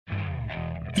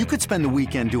You could spend the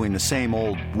weekend doing the same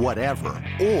old whatever,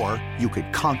 or you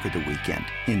could conquer the weekend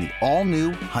in the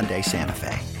all-new Hyundai Santa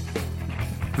Fe.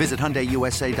 Visit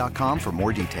HyundaiUSA.com for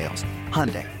more details.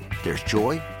 Hyundai, there's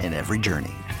joy in every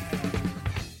journey.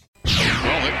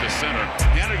 Well hit to center.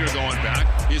 Haniger going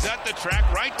back. He's at the track,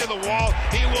 right to the wall.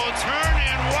 He will turn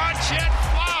and watch it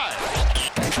fly.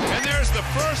 And there's the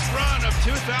first run of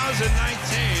 2019.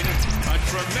 A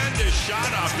tremendous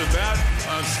shot off the bat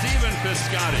of Stephen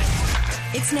Piscotty.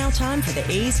 It's now time for the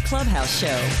A's Clubhouse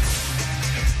Show.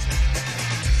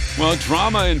 Well,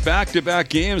 drama in back-to-back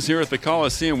games here at the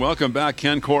Coliseum. Welcome back,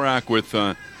 Ken Korak with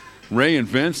Ray and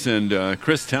Vince and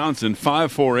Chris Townsend.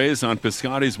 5-4 A's on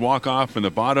Piscotty's walk-off in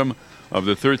the bottom of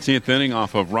the 13th inning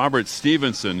off of Robert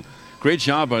Stevenson. Great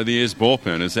job by the A's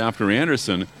bullpen, as after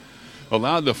Anderson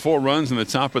allowed the 4 runs in the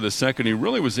top of the second, he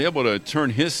really was able to turn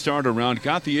his start around,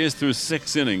 got the A's through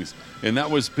 6 innings. And that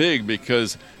was big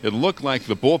because it looked like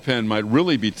the bullpen might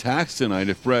really be taxed tonight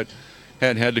if Brett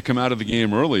had to come out of the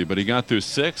game early. But he got through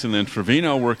 6, and then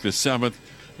Trevino worked the 7th,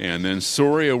 and then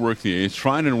Soria worked the 8th.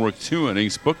 Trinan worked 2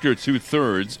 innings, Booker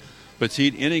 2/3, Petit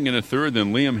inning and a third,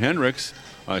 then Liam Hendricks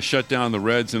shut down the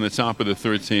Reds in the top of the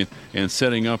 13th and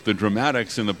setting up the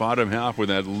dramatics in the bottom half with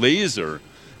that laser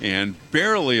and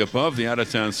barely above the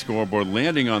out-of-town scoreboard,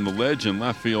 landing on the ledge in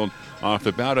left field off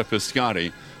the bat of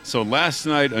Piscotty. So last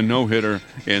night a no-hitter,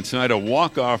 and tonight a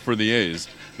walk-off for the A's.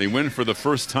 They win for the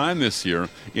first time this year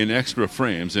in extra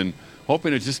frames and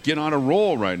hoping to just get on a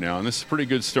roll right now. And this is a pretty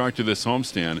good start to this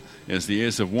homestand as the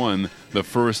A's have won the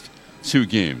first 2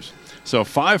 games. So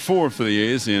 5-4 for the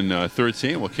A's in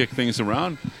 13. We'll kick things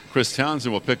around. Chris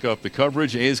Townsend will pick up the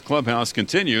coverage. A's Clubhouse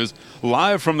continues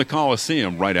live from the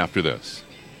Coliseum right after this.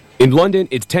 In London,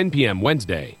 it's 10 p.m.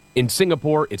 Wednesday. In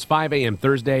Singapore, it's 5 a.m.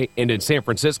 Thursday. And in San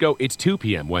Francisco, it's 2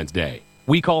 p.m. Wednesday.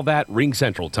 We call that Ring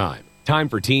Central Time. Time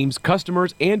for teams,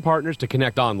 customers, and partners to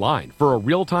connect online for a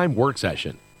real-time work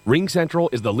session. Ring Central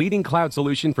is the leading cloud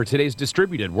solution for today's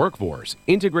distributed workforce,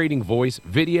 integrating voice,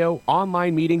 video,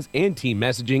 online meetings, and team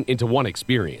messaging into one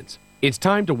experience. It's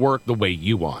time to work the way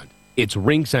you want. It's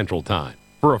Ring Central Time.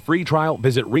 For a free trial,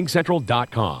 visit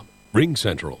ringcentral.com. Ring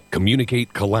Central.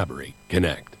 Communicate, collaborate,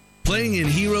 connect. Playing in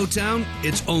Hero Town,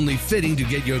 it's only fitting to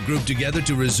get your group together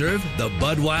to reserve the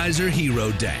Budweiser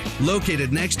Hero Deck.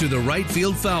 Located next to the right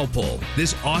field foul pole,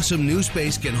 this awesome new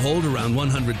space can hold around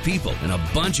 100 people and a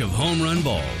bunch of home run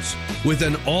balls. With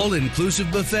an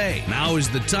all-inclusive buffet, now is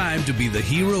the time to be the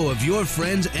hero of your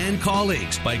friends and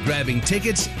colleagues by grabbing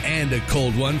tickets and a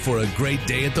cold one for a great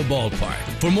day at the ballpark.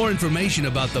 For more information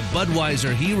about the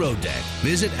Budweiser Hero Deck,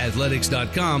 visit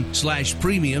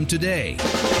athletics.com/premium today.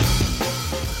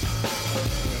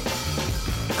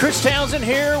 Chris Townsend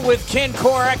here with Ken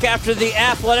Korak after the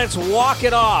Athletics walk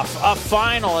it off a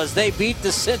final as they beat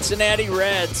the Cincinnati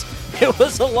Reds. It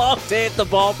was a long day at the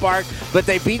ballpark, but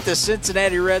they beat the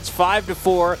Cincinnati Reds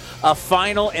 5-4, a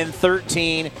final in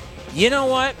 13. You know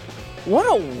what? What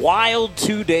a wild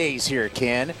 2 days here,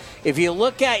 Ken. If you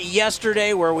look at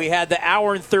yesterday where we had the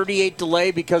hour and 38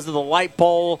 delay because of the light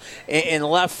pole in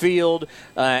left field,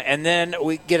 and then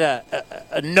we get a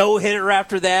no-hitter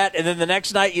after that, and then the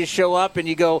next night you show up and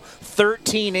you go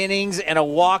 13 innings and a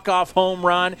walk-off home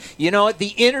run. You know what?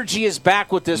 The energy is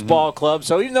back with this ball club.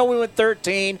 So even though we went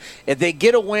 13, if they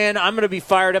get a win, I'm going to be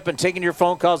fired up and taking your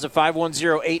phone calls at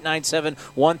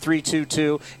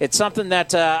 510-897-1322. It's something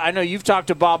that I know you've talked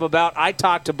to Bob about. I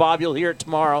talked to Bob. You'll hear it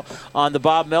tomorrow on the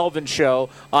Bob Melvin Show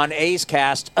on A's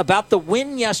Cast about the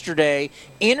win yesterday,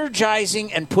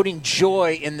 energizing and putting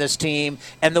joy in this team,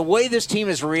 and the way this team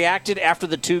has reacted after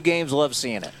the 2 games. Love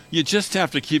seeing it. You just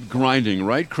have to keep grinding,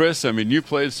 right, Chris? I mean, you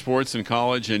played sports in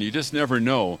college, and you just never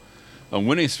know. A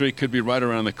winning streak could be right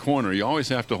around the corner. You always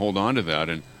have to hold on to that.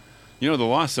 And, you know, the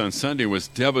loss on Sunday was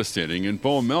devastating, and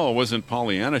Bo Mel wasn't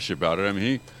Pollyannish about it. I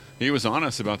mean, he was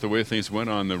honest about the way things went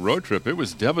on the road trip. It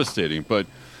was devastating, but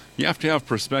you have to have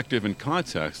perspective and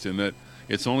context in that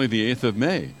it's only the 8th of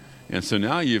May. And so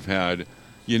now you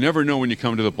never know when you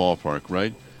come to the ballpark,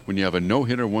 right? When you have a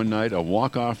no-hitter one night, a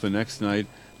walk-off the next night,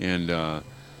 and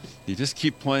you just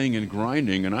keep playing and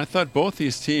grinding. And I thought both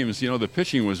these teams, the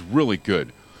pitching was really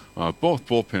good. Both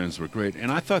bullpens were great. And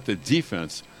I thought the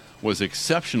defense was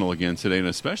exceptional again today, and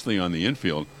especially on the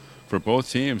infield for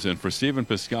both teams. And for Stephen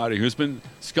Piscotty, who's been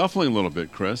scuffling a little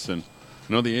bit, Chris, and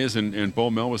I know the A's and Bo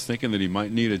Mel was thinking that he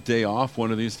might need a day off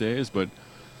one of these days, but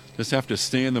just have to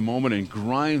stay in the moment and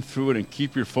grind through it and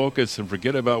keep your focus and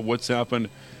forget about what's happened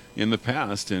in the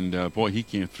past. And, boy, he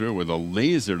came through with a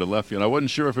laser to left field. I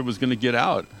wasn't sure if it was going to get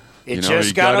out. It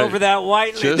just got over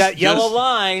that yellow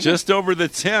line. Just over the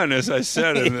 10, as I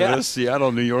said, in the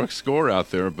Seattle-New York score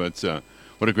out there. But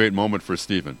what a great moment for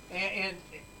Stephen. And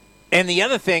And the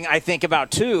other thing I think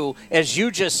about, too, as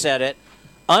you just said it,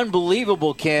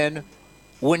 unbelievable, Ken,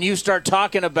 when you start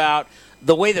talking about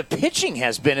the way the pitching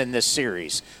has been in this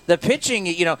series. The pitching,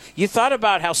 you thought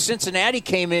about how Cincinnati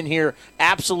came in here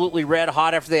absolutely red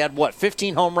hot after they had,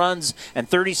 15 home runs and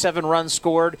 37 runs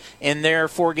scored in their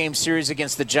 4-game series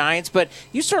against the Giants. But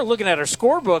you start looking at our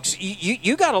scorebooks,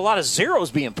 you got a lot of zeros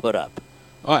being put up.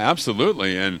 Oh,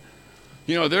 absolutely. And,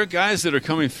 there are guys that are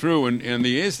coming through, and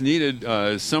the A's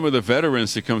needed some of the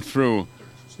veterans to come through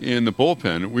in the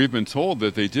bullpen. We've been told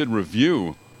that they did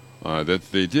review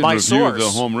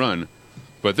the home run.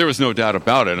 But there was no doubt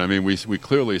about it. I mean, we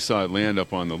clearly saw it land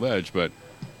up on the ledge. But,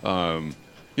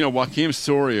 Joakim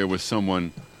Soria was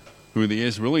someone who the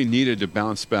A's really needed to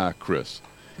bounce back, Chris.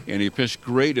 And he pitched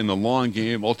great in the long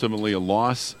game, ultimately a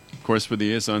loss, of course, for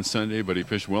the A's on Sunday. But he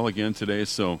pitched well again today.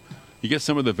 So you get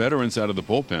some of the veterans out of the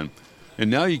bullpen. And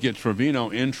now you get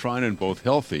Trevino and Treinen both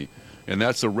healthy. And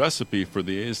that's a recipe for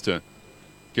the A's to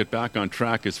get back on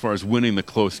track as far as winning the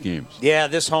close games. Yeah,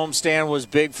 this homestand was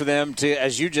big for them to,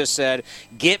 as you just said,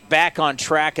 get back on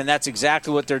track, and that's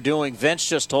exactly what they're doing. Vince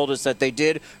just told us that they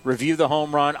did review the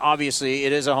home run. Obviously,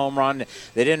 it is a home run.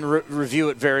 They didn't review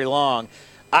it very long.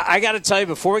 I got to tell you,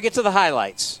 before we get to the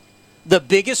highlights, the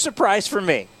biggest surprise for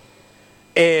me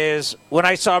is when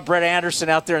I saw Brett Anderson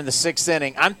out there in the 6th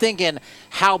inning. I'm thinking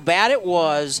how bad it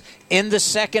was in the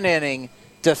 2nd inning.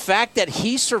 The fact that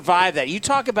he survived that, you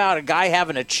talk about a guy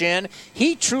having a chin,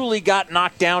 he truly got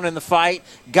knocked down in the fight,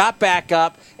 got back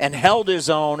up, and held his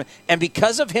own. And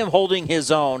because of him holding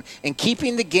his own and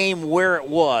keeping the game where it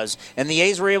was, and the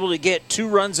A's were able to get 2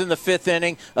 runs in the 5th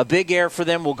inning, a big error for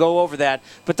them, we'll go over that.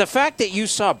 But the fact that you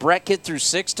saw Brett get through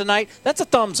 6 tonight, that's a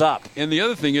thumbs up. And the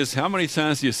other thing is, how many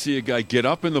times do you see a guy get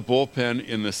up in the bullpen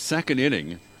in the 2nd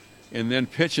inning and then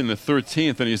pitch in the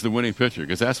 13th, and he's the winning pitcher?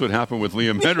 Because that's what happened with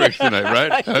Liam Hendriks tonight,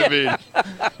 right? Yeah. I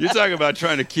mean, you're talking about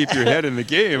trying to keep your head in the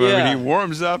game. Yeah. I mean, he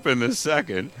warms up in the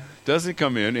 2nd, doesn't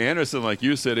come in. Anderson, like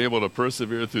you said, able to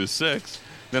persevere through 6.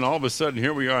 Then all of a sudden,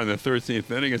 here we are in the 13th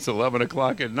inning. It's 11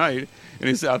 o'clock at night, and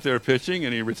he's out there pitching,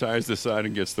 and he retires the side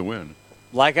and gets the win.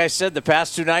 Like I said, the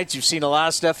past 2 nights, you've seen a lot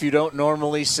of stuff you don't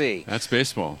normally see. That's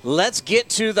baseball. Let's get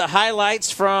to the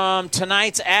highlights from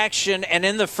tonight's action. And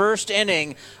in the 1st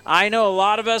inning, I know a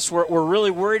lot of us were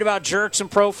really worried about Jurickson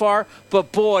Profar,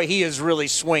 but boy, he is really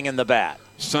swinging the bat.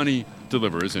 Sonny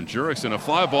delivers, and Jurickson, a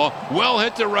fly ball, well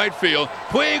hit to right field.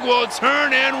 Puig will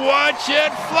turn and watch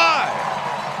it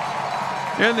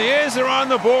fly. And the A's are on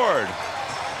the board.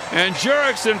 And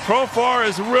Jurickson Profar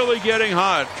is really getting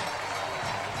hot.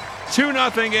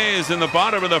 2-0 A's in the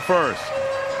bottom of the 1st.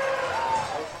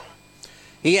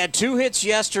 He had 2 hits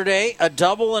yesterday, a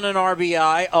double and an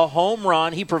RBI, a home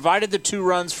run. He provided the 2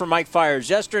 runs for Mike Fiers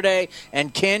yesterday.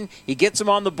 And Ken, he gets him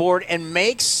on the board and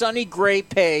makes Sonny Gray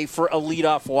pay for a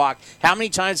leadoff walk. How many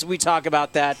times did we talk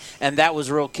about that? And that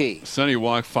was real key. Sonny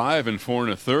walked 5 and 4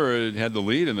 1/3, had the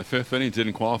lead in the 5th inning,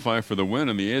 didn't qualify for the win.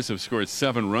 And the A's have scored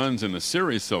 7 runs in the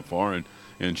series so far, and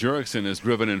Jurickson has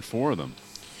driven in 4 of them.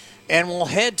 And we'll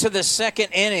head to the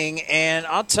 2nd inning, and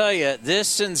I'll tell you,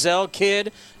 this Senzel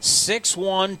kid,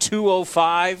 6'1",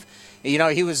 205,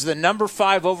 he was the number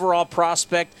 5 overall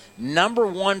prospect, number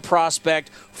 1 prospect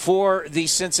for the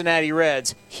Cincinnati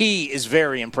Reds. He is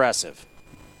very impressive.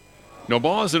 No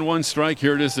balls and 1 strike.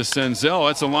 Here it is to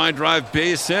Senzel. It's a line drive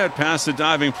base hit past the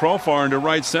diving Profar into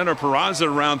right center.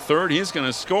 Peraza around 3rd. He's going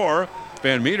to score.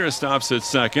 Van Meter stops at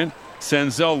 2nd.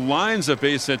 Senzel lines a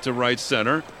base hit to right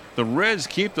center. The Reds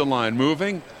keep the line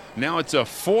moving. Now it's a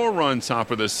 4-run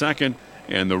top of the 2nd,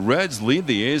 and the Reds lead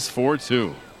the A's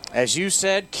 4-2. As you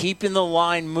said, keeping the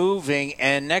line moving,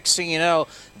 and next thing you know,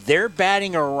 they're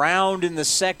batting around in the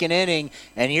 2nd inning,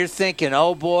 and you're thinking,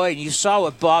 oh boy, you saw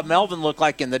what Bob Melvin looked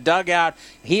like in the dugout.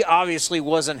 He obviously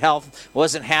wasn't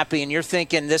happy, and you're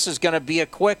thinking this is going to be a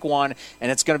quick one, and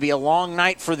it's going to be a long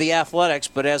night for the Athletics.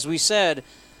 But as we said,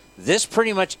 this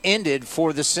pretty much ended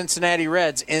for the Cincinnati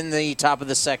Reds in the top of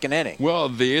the 2nd inning. Well,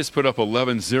 the A's put up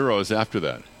 11 zeros after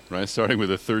that, right? Starting with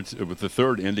the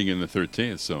 3rd ending in the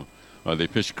 13th. So they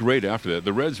pitched great after that.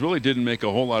 The Reds really didn't make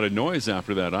a whole lot of noise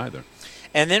after that either.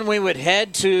 And then we would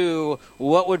head to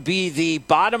what would be the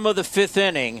bottom of the 5th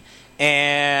inning.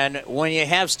 And when you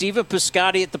have Stephen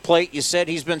Piscotty at the plate, you said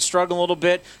he's been struggling a little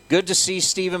bit. Good to see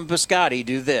Stephen Piscotty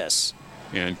do this.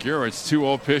 And Garrett's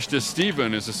 2-0 pitch to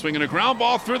Steven is a swing and a ground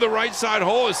ball through the right side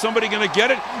hole. Is somebody going to get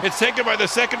it? It's taken by the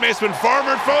second baseman.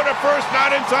 Farmer, throw to first,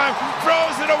 not in time.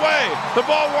 Throws it away. The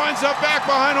ball winds up back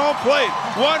behind home plate.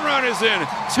 1 run is in.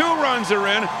 2 runs are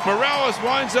in. Morales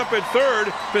winds up at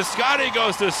 3rd. Piscotty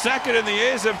goes to 2nd, and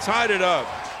the A's have tied it up.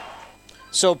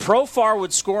 So Profar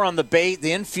would score on the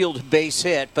infield base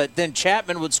hit, but then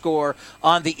Chapman would score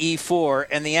on the E4,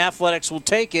 and the Athletics will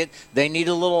take it. They need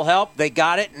a little help. They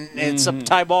got it, and it's a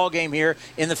tie ball game here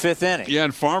in the 5th inning. Yeah,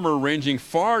 and Farmer ranging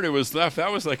far to his left.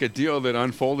 That was like a deal that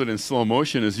unfolded in slow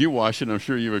motion as you watched it. I'm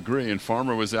sure you agree. And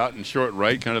Farmer was out in short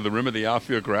right, kind of the rim of the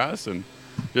outfield grass, and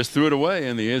just threw it away,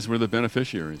 and the A's were the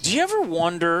beneficiaries. Do you ever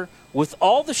wonder, with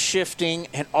all the shifting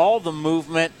and all the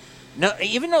movement, no,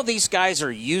 even though these guys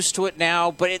are used to it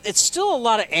now, but it's still a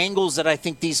lot of angles that I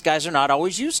think these guys are not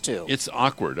always used to. It's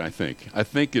awkward, I think. I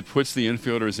think it puts the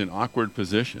infielders in awkward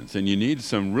positions, and you need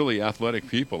some really athletic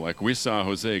people. Like we saw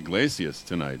Jose Iglesias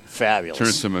tonight. Fabulous.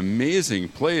 Turn some amazing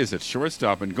plays at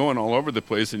shortstop and going all over the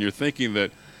place, and you're thinking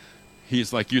that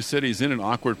he's, like you said, he's in an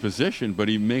awkward position, but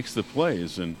he makes the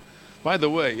plays. And by the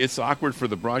way, it's awkward for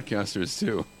the broadcasters,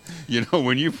 too. You know,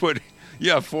 when you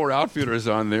have 4 outfielders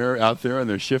out there, and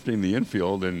they're shifting the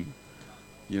infield, and,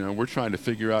 you know, we're trying to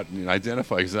figure out and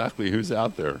identify exactly who's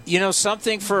out there. You know,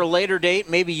 something for a later date,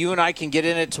 maybe you and I can get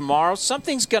in it tomorrow.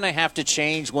 Something's going to have to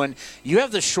change when you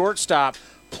have the shortstop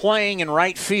playing in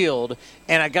right field,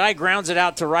 and a guy grounds it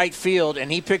out to right field, and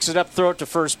he picks it up, throw it to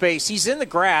first base. He's in the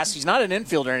grass. He's not an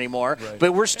infielder anymore,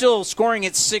 but we're still scoring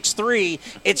at 6-3.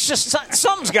 It's just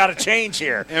something's got to change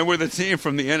here. And we're the team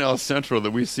from the NL Central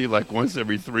that we see like once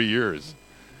every 3 years.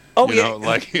 Oh,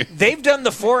 yeah. They've done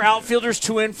the 4 outfielders,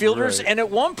 2 infielders, and at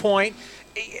one point,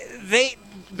 they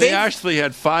actually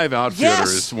had 5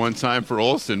 outfielders one time for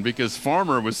Olsen because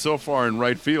Farmer was so far in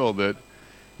right field that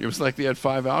it was like they had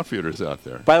 5 outfielders out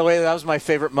there. By the way, that was my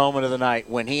favorite moment of the night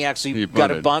when he actually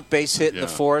got a bunt base hit in the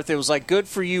 4th. It was like, good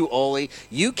for you, Ole.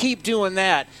 You keep doing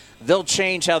that, they'll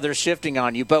change how they're shifting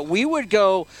on you. But we would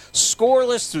go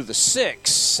scoreless through the 6th,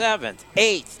 7th,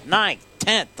 8th, 9th,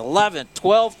 10th, 11th,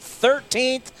 12th,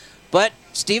 13th. But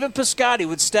Stephen Piscotty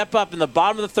would step up in the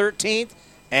bottom of the 13th,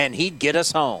 and he'd get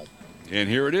us home. And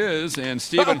here it is, and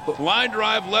Steven, line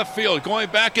drive left field. Going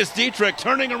back is Dietrich,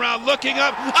 turning around, looking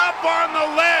up on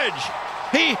the ledge.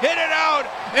 He hit it out,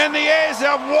 and the A's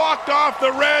have walked off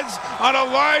the Reds on a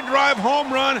line drive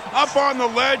home run up on the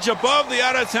ledge above the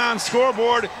out-of-town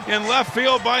scoreboard in left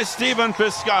field by Stephen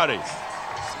Piscotty.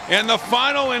 And the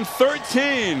final in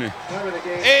 13,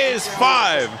 A's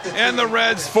 5 and the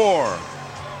Reds 4.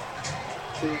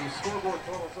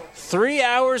 3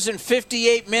 hours and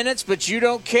 58 minutes, but you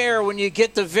don't care when you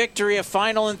get the victory, a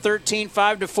final in 13,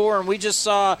 5-4, and we just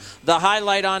saw the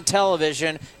highlight on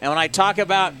television. And when I talk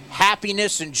about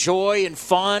happiness and joy and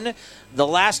fun, the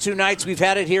last 2 nights we've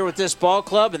had it here with this ball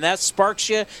club, and that sparks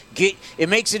you. It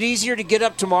makes it easier to get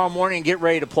up tomorrow morning and get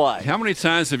ready to play. How many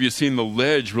times have you seen the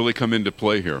ledge really come into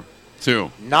play here?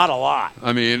 2. Not a lot.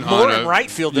 I mean, more in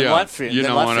right field than left field. You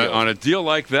know, on a deal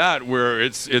like that where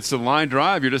it's a line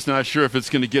drive, you're just not sure if it's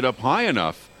going to get up high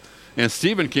enough. And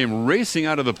Steven came racing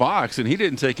out of the box, and he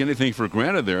didn't take anything for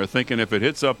granted there, thinking if it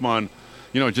hits up on,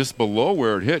 just below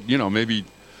where it hit, maybe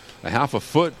a half a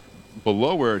foot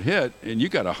below where it hit, and you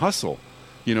got to hustle,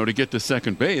 to get to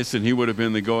second base, and he would have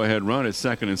been the go-ahead run at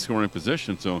second in scoring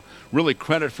position. So really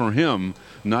credit for him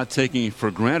not taking for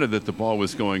granted that the ball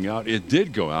was going out. It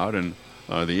did go out, and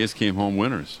the A's came home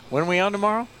winners. When are we on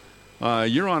tomorrow?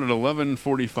 You're on at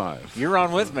 11:45. You're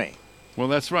on with me. Well,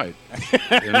 that's right.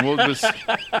 And we'll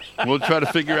try to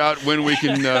figure out when we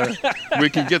can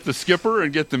get the skipper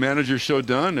and get the manager show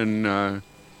done, and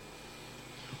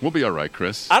we'll be all right,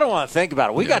 Chris. I don't want to think about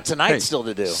it. We got tonight still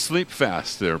to do. Sleep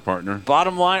fast there, partner.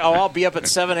 Bottom line, I'll be up at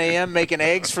 7 a.m. making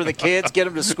eggs for the kids, get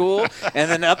them to school,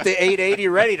 and then up to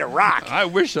 8:80 ready to rock. I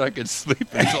wish I could sleep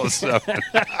until 7.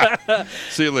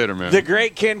 See you later, man. The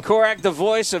great Ken Korach, the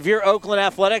voice of your Oakland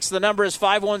Athletics. The number is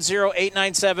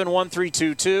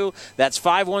 510-897-1322. That's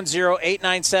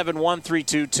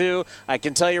 510-897-1322. I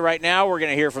can tell you right now, we're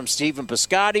going to hear from Stephen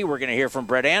Piscotty. We're going to hear from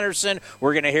Brett Anderson.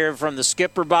 We're going to hear from the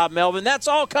skipper, Bob Melvin. That's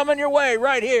all coming your way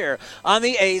right here on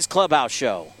the A's Clubhouse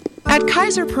Show. At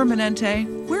Kaiser Permanente,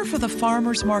 we're for the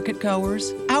farmers market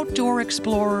goers, outdoor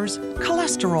explorers,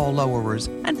 cholesterol lowerers,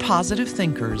 and positive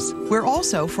thinkers. We're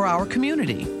also for our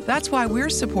community. That's why we're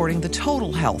supporting the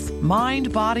total health,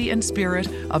 mind, body, and spirit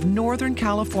of Northern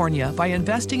California by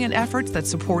investing in efforts that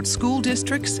support school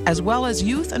districts as well as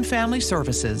youth and family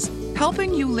services,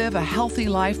 helping you live a healthy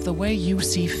life the way you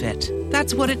see fit.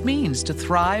 That's what it means to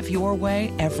thrive your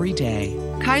way every day.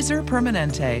 Kaiser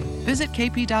Permanente. Visit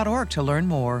kp.org to learn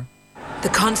more. The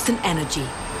constant energy,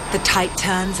 the tight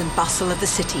turns and bustle of the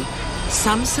city.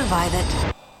 Some survive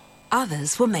it,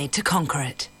 others were made to conquer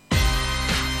it.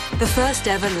 The first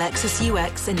ever Lexus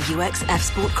UX and UX F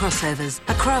Sport crossovers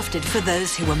are crafted for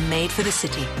those who were made for the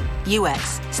city.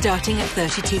 UX, starting at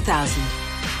 $32,000.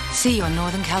 See your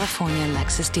Northern California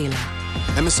Lexus dealer.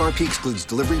 MSRP excludes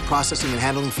delivery, processing, and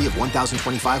handling fee of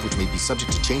 $1,025, which may be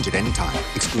subject to change at any time.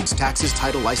 Excludes taxes,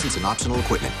 title, license, and optional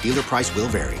equipment. Dealer price will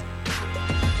vary.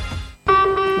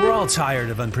 We're all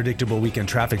tired of unpredictable weekend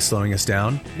traffic slowing us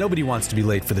down. Nobody wants to be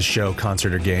late for the show,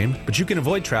 concert, or game, but you can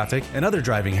avoid traffic and other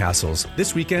driving hassles.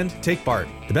 This weekend, take BART.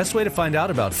 The best way to find out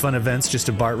about fun events just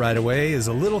a BART ride away is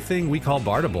a little thing we call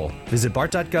BARTable. Visit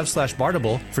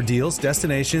BART.gov/BARTable for deals,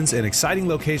 destinations, and exciting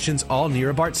locations all near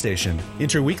a BART station.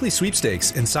 Enter weekly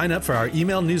sweepstakes and sign up for our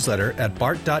email newsletter at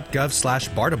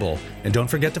BART.gov/BARTable. And don't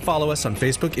forget to follow us on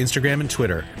Facebook, Instagram, and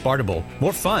Twitter. BARTable.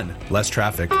 More fun, less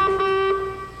traffic.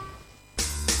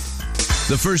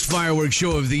 The first fireworks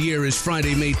show of the year is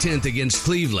Friday, May 10th against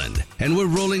Cleveland, and we're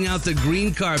rolling out the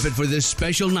green carpet for this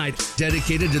special night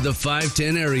dedicated to the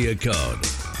 510 area code.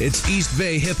 It's East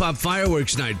Bay Hip Hop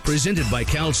Fireworks Night presented by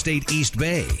Cal State East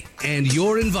Bay, and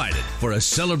you're invited for a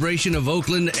celebration of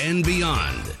Oakland and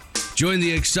beyond. Join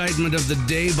the excitement of the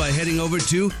day by heading over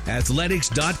to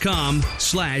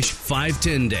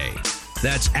athletics.com/510day.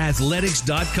 That's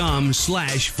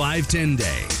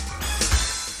athletics.com/510day.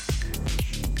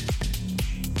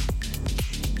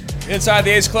 Inside the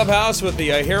A's clubhouse with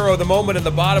the hero of the moment in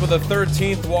the bottom of the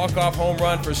 13th walk-off home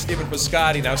run for Stephen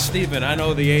Piscotty. Now, Stephen, I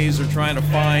know the A's are trying to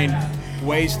find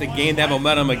ways to gain that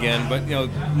momentum again, but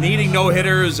needing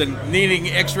no-hitters and needing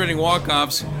extra inning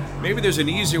walk-offs, maybe there's an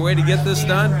easier way to get this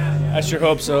done? I sure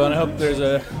hope so, and I hope there's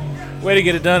a way to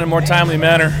get it done in a more timely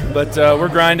manner. But we're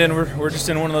grinding. We're just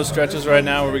in one of those stretches right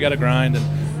now where we got to grind,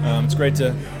 and it's great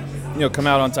to come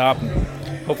out on top, and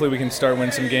hopefully we can start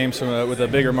winning some games with a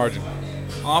bigger margin.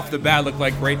 Off the bat looked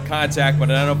like great contact,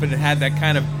 but I don't know if it had that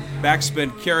kind of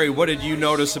backspin carry. What did you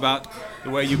notice about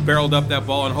the way you barreled up that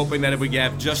ball and hoping that if we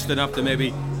have just enough to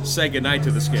maybe say goodnight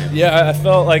to this game? Yeah, I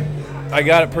felt like I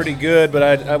got it pretty good, but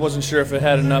I wasn't sure if it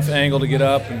had enough angle to get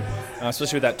up, and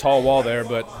especially with that tall wall there.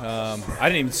 But I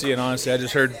didn't even see it, honestly. I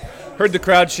just heard the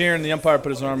crowd cheering. The umpire put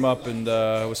his arm up and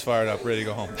was fired up, ready to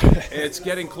go home. It's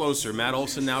getting closer. Matt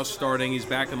Olson now starting. He's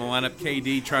back in the lineup.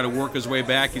 KD trying to work his way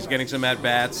back. He's getting some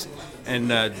at-bats and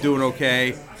doing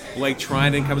okay. Blake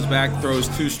Trinan comes back, throws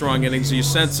 2 strong innings. Are you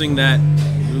sensing that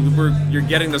you're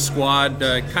getting the squad,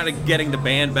 kind of getting the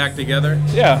band back together?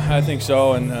 Yeah, I think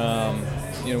so. And,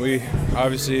 we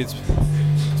obviously it's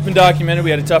been documented.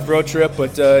 We had a tough road trip,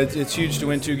 but it's huge to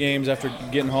win 2 games after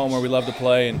getting home where we love to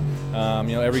play. And,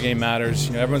 every game matters.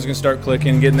 Everyone's going to start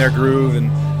clicking, getting their groove.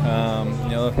 And,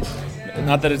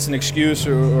 not that it's an excuse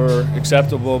or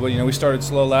acceptable, but, we started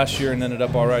slow last year and ended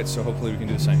up all right, so hopefully we can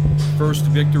do the same. First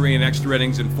victory in extra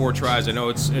innings in 4 tries. I know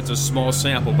it's a small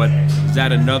sample, but is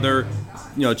that another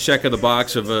check of the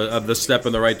box of the step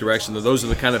in the right direction? Those are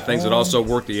the kind of things that also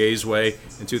worked the A's way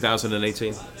in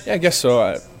 2018? Yeah, I guess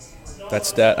so. That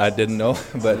stat I didn't know,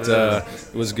 but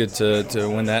it was good to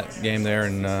win that game there,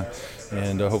 and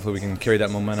hopefully we can carry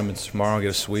that momentum into tomorrow,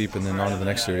 get a sweep, and then on to the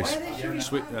next series.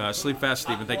 Sleep fast,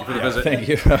 Stephen. Thank you for the visit. Thank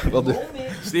you. Will do.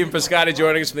 Stephen Piscotty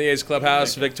joining us from the A's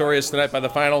clubhouse, victorious tonight by the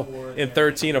final in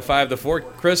 13 of 5-4.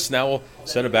 Chris, now we'll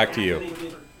send it back to you.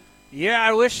 Yeah,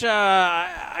 I wish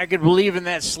I could believe in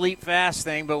that sleep fast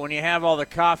thing, but when you have all the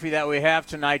coffee that we have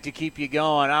tonight to keep you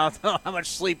going, I don't know how much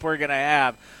sleep we're going to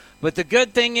have. But the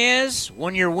good thing is,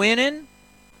 when you're winning,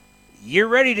 you're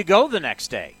ready to go the next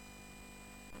day.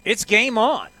 It's game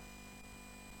on.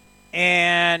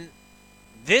 And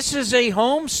this is a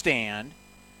homestand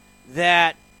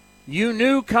that you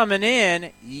knew coming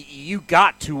in you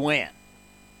got to win.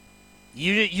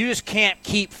 You just can't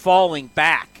keep falling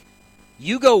back.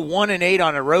 You go 1-8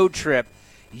 on a road trip.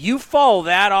 You follow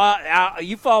that out.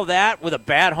 You follow that with a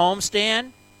bad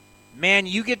homestand. Man,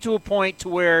 you get to a point to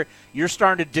where you're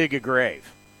starting to dig a grave.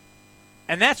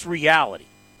 And that's reality.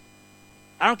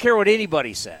 I don't care what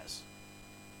anybody says.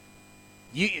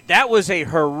 That was a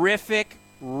horrific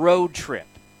road trip.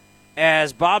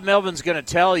 As Bob Melvin's going to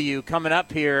tell you coming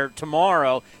up here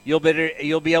tomorrow, you'll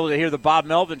be able to hear the Bob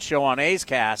Melvin Show on A's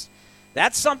Cast.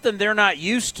 That's something they're not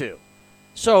used to.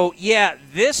 So, yeah,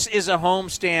 this is a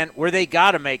homestand where they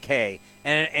got to make hay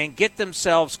and get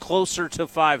themselves closer to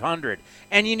 500.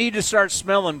 And you need to start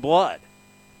smelling blood.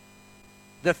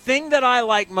 The thing that I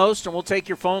like most, and we'll take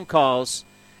your phone calls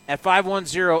at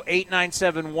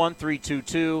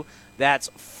 510-897-1322. That's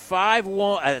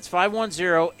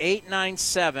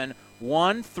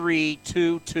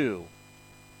 510-897-1322.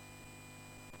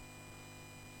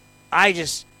 I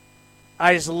just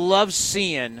love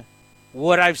seeing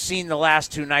what I've seen the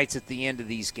last 2 nights at the end of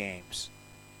these games,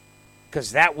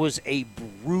 because that was a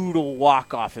brutal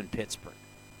walk-off in Pittsburgh.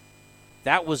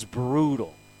 That was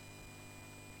brutal.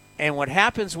 And what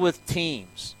happens with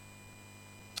teams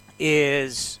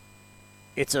is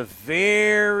It's a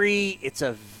very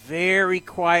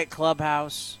quiet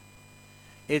clubhouse.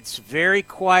 It's very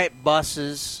quiet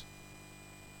buses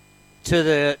to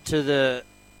the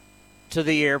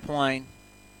airplane.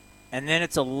 And then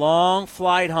it's a long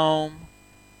flight home.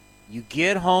 You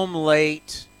get home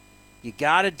late. You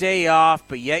got a day off,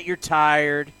 but yet you're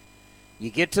tired. You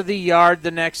get to the yard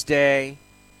the next day.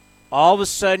 All of a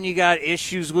sudden you got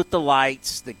issues with the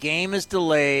lights. The game is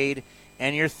delayed,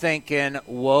 and you're thinking,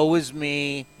 woe is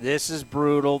me. This is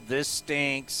brutal. This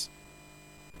stinks.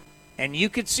 And you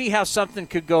could see how something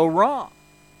could go wrong.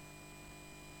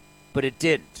 But it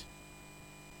didn't.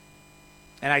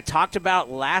 And I talked about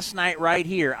last night right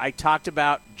here, I talked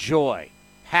about joy,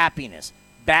 happiness,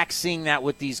 back seeing that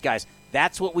with these guys.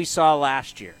 That's what we saw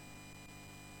last year.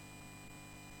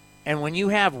 And when you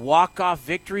have walk-off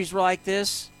victories like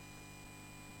this,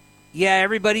 yeah,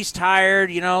 everybody's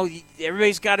tired. You know,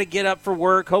 everybody's got to get up for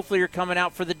work. Hopefully you're coming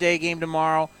out for the day game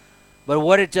tomorrow. But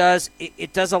what it does,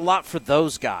 it does a lot for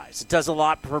those guys. It does a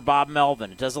lot for Bob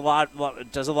Melvin. It does a lot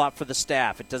for the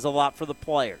staff. It does a lot for the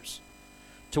players,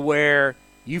 to where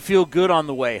you feel good on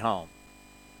the way home.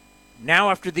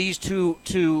 Now after these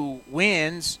two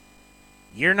wins,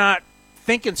 you're not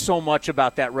thinking so much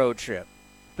about that road trip.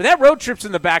 But that road trip's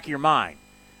in the back of your mind.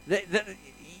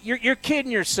 You're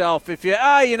kidding yourself if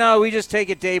we just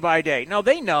take it day by day. No,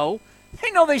 they know.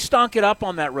 They know they stunk it up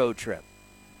on that road trip.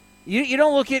 You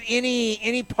don't look at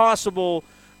any possible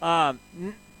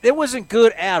it wasn't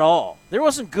good at all. There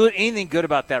wasn't anything good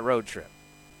about that road trip.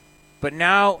 But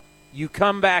now you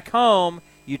come back home,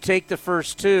 you take the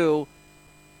first two,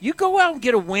 you go out and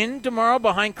get a win tomorrow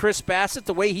behind Chris Bassett,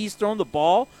 the way he's thrown the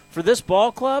ball for this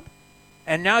ball club,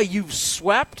 and now you've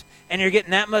swept and you're getting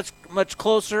that much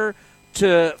closer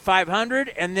to 500,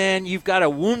 and then you've got a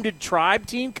wounded Tribe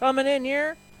team coming in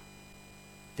here.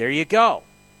 There you go.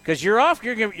 Because you're off.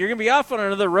 You're gonna be off on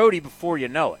another roadie before you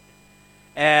know it.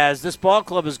 As this ball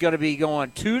club is going to be going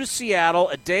 2 to Seattle,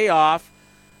 a day off,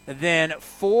 then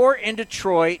 4 in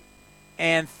Detroit,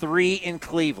 and 3 in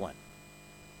Cleveland.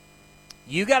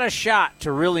 You got a shot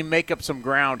to really make up some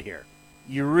ground here.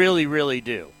 You really, really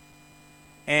do.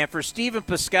 And for Stephen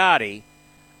Piscotty,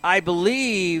 I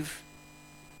believe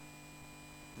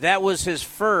that was his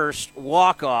first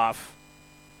walk-off.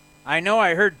 I know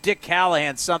I heard Dick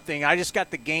Callahan something. I just got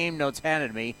the game notes handed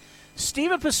to me.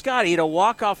 Stephen Piscotty had a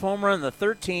walk-off home run in the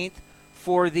 13th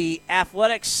for the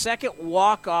Athletics' second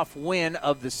walk-off win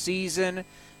of the season.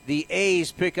 The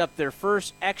A's pick up their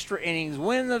first extra innings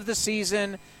win of the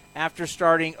season after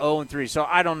starting 0-3. So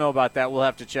I don't know about that. We'll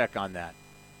have to check on that.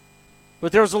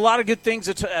 But there was a lot of good things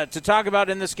to talk about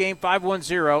in this game.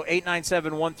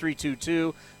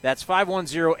 510-897-1322. That's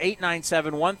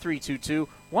 510-897-1322.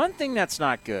 One thing that's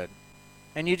not good,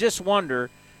 and you just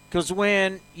wonder, because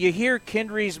when you hear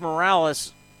Kendrys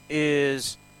Morales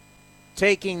is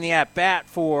taking the at-bat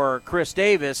for Chris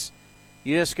Davis,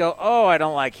 you just go, oh, I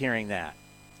don't like hearing that.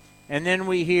 And then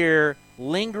we hear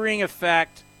lingering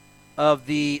effect of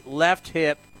the left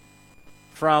hip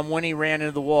from when he ran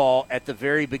into the wall at the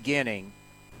very beginning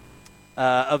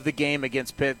of the game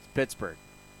against Pittsburgh.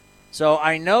 So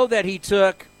I know that he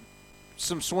took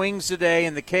some swings today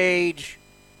in the cage.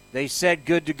 They said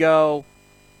good to go.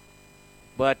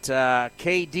 But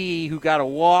KD, who got a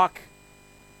walk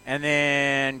and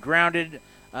then grounded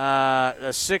a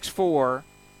 6-4,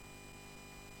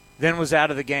 then was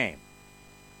out of the game.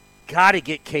 Got to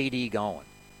get KD going.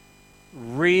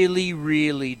 Really,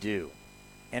 really do.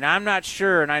 And I'm not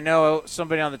sure, and I know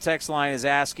somebody on the text line is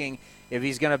asking if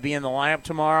he's going to be in the lineup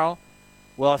tomorrow.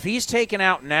 Well, if he's taken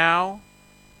out now,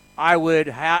 I would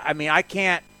I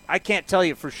can't tell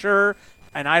you for sure,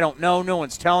 and I don't know. No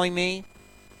one's telling me.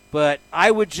 But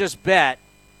I would just bet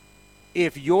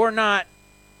if you're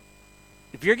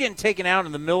getting taken out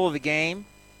in the middle of the game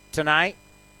tonight,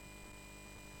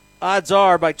 odds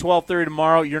are by 12:30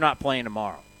 tomorrow, you're not playing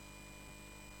tomorrow.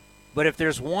 But if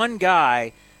there's one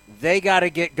guy they got to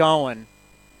get going,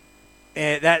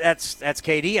 that's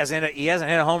KD. He hasn't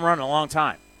hit a home run in a long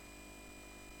time.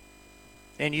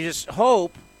 And you just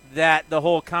hope that the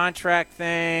whole contract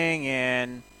thing,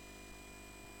 and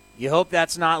you hope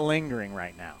that's not lingering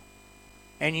right now.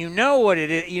 And you know what it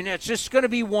is. You know, it's just going to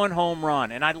be one home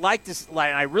run. And I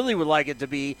really would like it to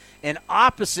be an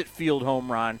opposite field home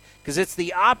run, because it's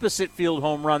the opposite field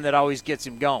home run that always gets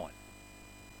him going.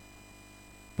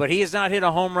 But he has not hit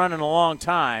a home run in a long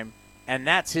time, and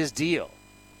that's his deal.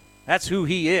 That's who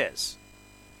he is.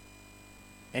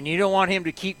 And you don't want him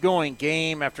to keep going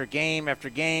game after game after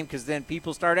game, because then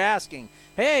people start asking,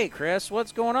 hey, Chris,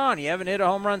 what's going on? You haven't hit a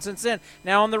home run since then.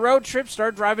 Now, on the road trip,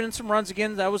 start driving in some runs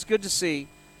again. That was good to see.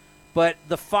 but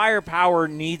the firepower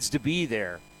needs to be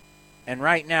there. And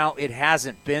right now, it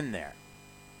hasn't been there.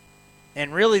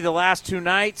 And really, the last 2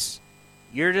 nights,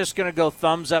 you're just going to go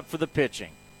thumbs up for the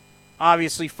pitching.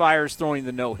 Obviously, Fire's throwing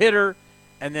the no-hitter,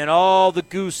 and then all the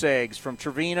goose eggs from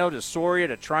Trevino to Soria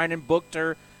to Trinan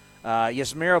Buchter,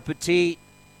 Yasmiro Petit,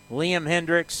 Liam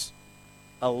Hendricks,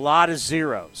 a lot of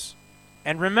zeros.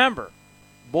 And remember,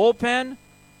 bullpen,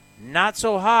 not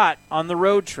so hot on the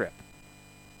road trip.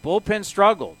 Bullpen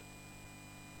struggled.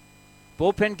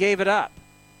 Bullpen gave it up.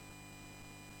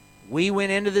 We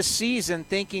went into the season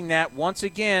thinking that, once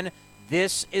again,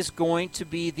 this is going to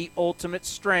be the ultimate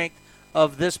strength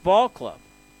of this ball club.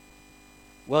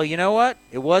 Well, you know what?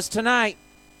 It was tonight.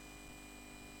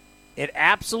 It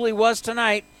absolutely was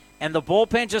tonight. And the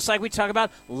bullpen, just like we talk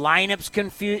about, lineups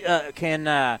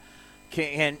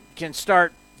can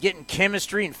start getting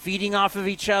chemistry and feeding off of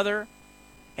each other.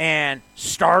 And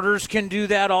starters can do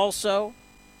that also.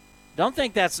 Don't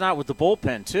think that's not with the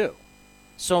bullpen, too.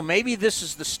 So maybe this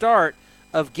is the start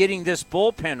of getting this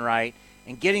bullpen right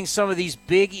and getting some of these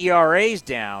big ERAs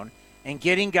down and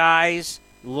getting guys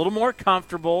a little more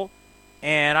comfortable.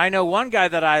 And I know one guy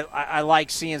that I like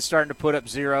seeing starting to put up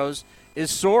zeros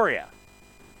is Soria.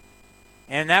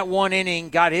 And that 1 inning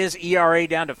got his ERA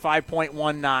down to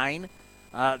 5.19.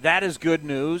 That is good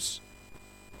news.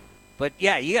 But,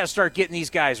 yeah, you got to start getting these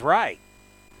guys right.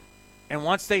 And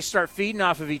once they start feeding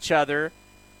off of each other,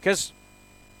 because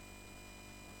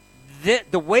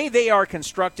the way they are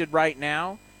constructed right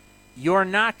now, you're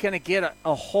not going to get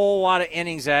a whole lot of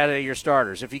innings out of your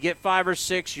starters. If you get 5 or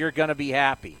 6, you're going to be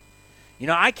happy. You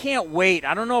know, I can't wait.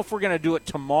 I don't know if we're going to do it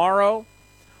tomorrow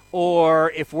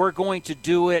or if we're going to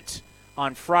do it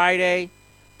on Friday,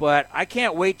 but I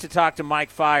can't wait to talk to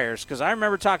Mike Fiers, because I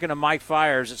remember talking to Mike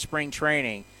Fiers at spring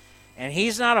training, and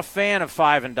he's not a fan of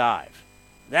 5 and dive.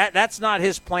 That's not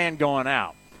his plan going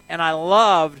out. And I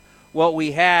loved what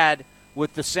we had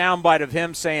with the soundbite of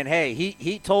him saying, hey,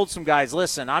 he told some guys,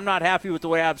 listen, I'm not happy with the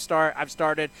way I've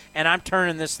started, and I'm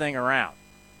turning this thing around.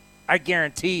 I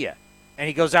guarantee you. And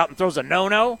he goes out and throws a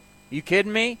no-no? You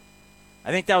kidding me?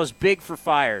 I think that was big for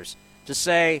Fiers to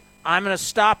say, I'm going to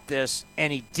stop this,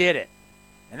 and he did it.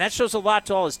 And that shows a lot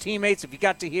to all his teammates. If you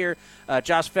got to hear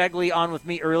Josh Fegley on with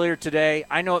me earlier today,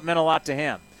 I know it meant a lot to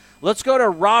him. Let's go to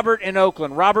Robert in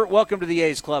Oakland. Robert, welcome to the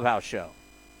A's Clubhouse Show.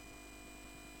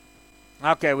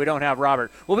 Okay, we don't have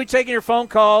Robert. We'll be taking your phone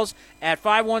calls at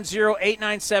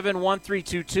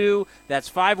 510-897-1322. That's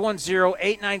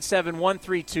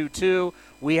 510-897-1322.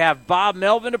 We have Bob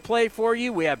Melvin to play for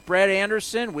you. We have Brett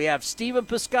Anderson. We have Stephen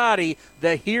Piscotty,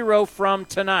 the hero from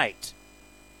tonight.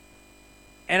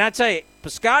 And I tell you,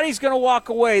 Piscotty's going to walk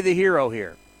away the hero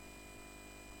here.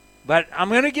 But I'm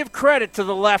going to give credit to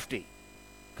the lefty,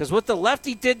 because what the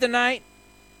lefty did tonight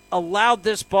allowed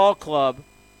this ball club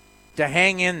to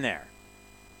hang in there.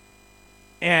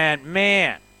 And,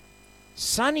 man,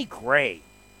 Sonny Gray,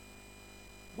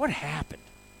 what happened?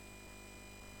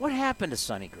 What happened to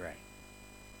Sonny Gray?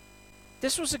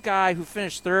 This was a guy who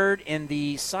finished 3rd in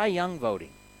the Cy Young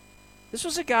voting. This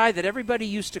was a guy that everybody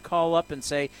used to call up and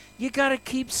say, you got to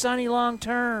keep Sonny long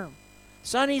term.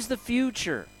 Sonny's the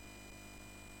future.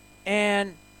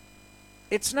 And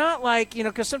it's not like, you know,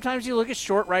 because sometimes you look at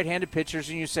short right-handed pitchers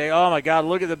and you say, oh, my God,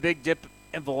 look at the big dip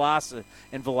in velocity.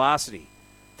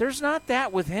 There's not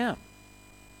that with him.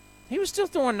 He was still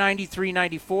throwing 93,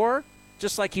 94,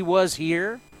 just like he was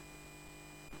here.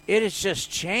 It has just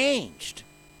changed.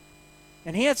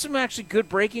 And he had some actually good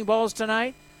breaking balls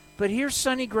tonight. But here's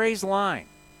Sonny Gray's line.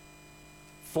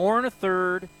 4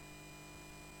 1/3,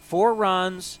 4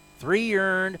 runs, 3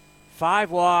 earned,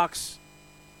 5 walks,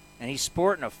 and he's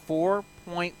sporting a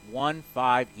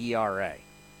 4.15 ERA.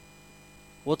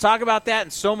 We'll talk about that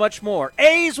and so much more.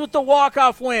 A's with the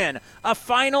walk-off win, a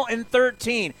final in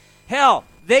 13. Hell,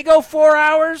 they go 4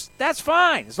 hours, that's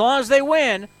fine, as long as they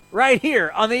win right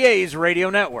here on the A's Radio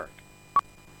Network.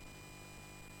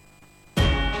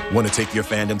 Want to take your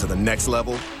fandom to the next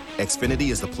level? Xfinity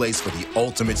is the place for the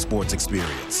ultimate sports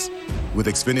experience. With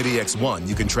Xfinity X1,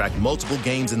 you can track multiple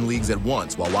games and leagues at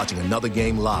once while watching another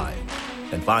game live.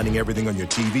 And finding everything on your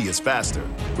TV is faster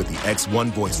with the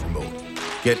X1 voice remote.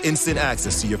 Get instant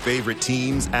access to your favorite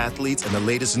teams, athletes, and the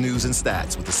latest news and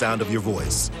stats with the sound of your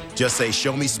voice. Just say,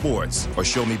 show me sports, or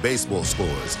show me baseball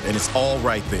scores, and it's all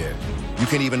right there. You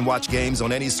can even watch games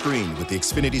on any screen with the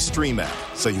Xfinity Stream app,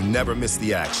 so you never miss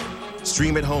the action.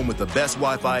 Stream at home with the best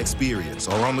Wi-Fi experience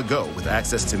or on the go with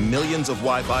access to millions of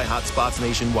Wi-Fi hotspots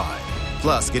nationwide.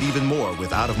 Plus, get even more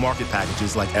with out-of-market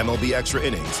packages like MLB Extra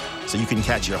Innings, so you can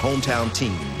catch your hometown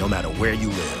team no matter where you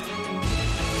live.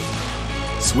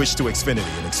 Switch to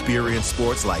Xfinity and experience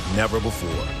sports like never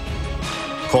before.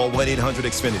 Call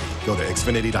 1-800-XFINITY, go to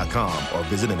Xfinity.com, or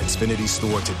visit an Xfinity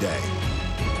store today.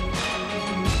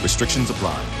 Restrictions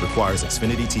apply. Requires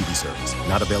Xfinity TV service.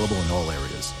 Not available in all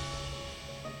areas.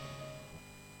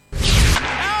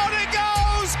 Out it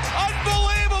goes!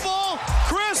 Unbelievable!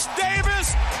 Chris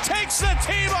Davis takes the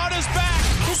team on his back.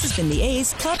 This has been the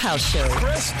A's Clubhouse Show.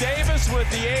 Chris Davis with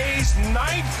the A's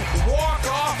 9th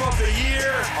walk-off of the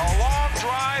year. A long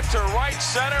drive to right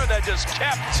center that just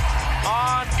kept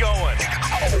on going.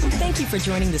 Thank you for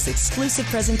joining this exclusive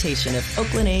presentation of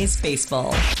Oakland A's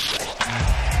baseball.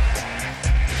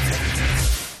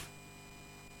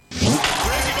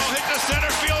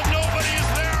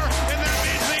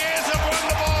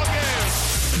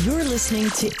 You're listening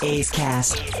to A's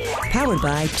Cast, powered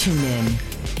by TuneIn.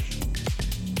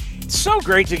 It's so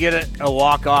great to get a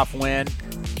walk-off win.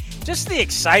 Just the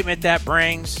excitement that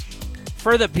brings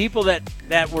for the people that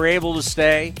were able to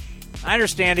stay. I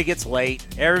understand it gets late.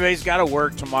 Everybody's got to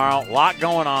work tomorrow. A lot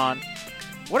going on.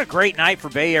 What a great night for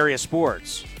Bay Area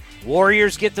sports.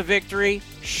 Warriors get the victory.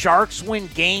 Sharks win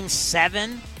Game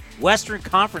 7. Western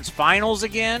Conference Finals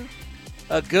again.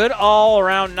 A good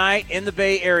all-around night in the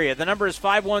Bay Area. The number is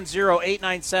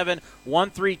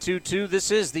 510-897-1322.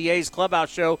 This is the A's Clubhouse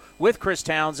Show with Chris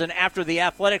Townsend after the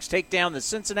Athletics take down the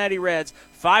Cincinnati Reds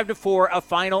 5-4, a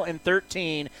final in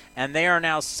 13, and they are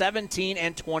now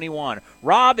 17-21.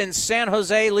 Rob in San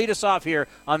Jose, lead us off here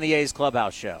on the A's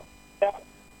Clubhouse Show. I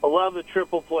love the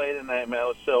triple play tonight, man. It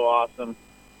was so awesome.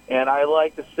 And I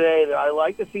like to say that I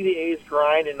like to see the A's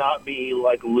grind and not be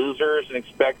like losers and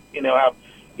expect, have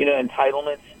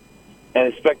entitlement and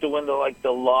expect to win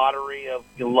the lottery of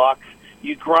luck.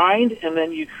 You grind and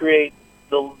then you create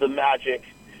the magic,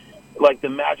 like the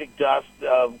magic dust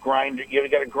of grind. You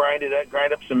got to grind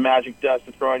up some magic dust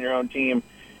to throw on your own team.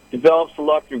 Develops the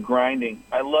luck through grinding.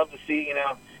 I love to see,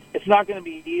 it's not going to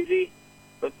be easy,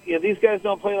 but these guys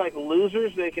don't play like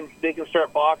losers. They can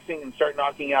start boxing and start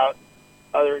knocking out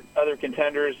other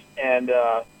contenders and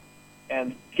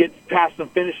get past some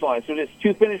finish lines. So there's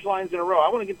 2 finish lines in a row. I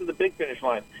want to get to the big finish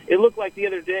line. It looked like the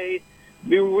other day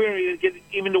we were going to get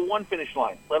even to 1 finish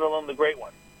line, let alone the great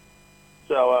one.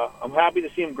 So I'm happy to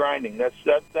see them grinding. That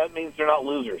means they're not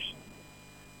losers.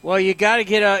 Well, you got to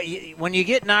get when you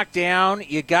get knocked down,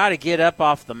 you got to get up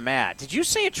off the mat. Did you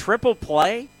see a triple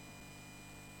play?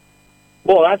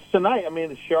 Well, that's tonight. I mean,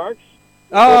 the Sharks.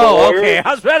 Oh, okay.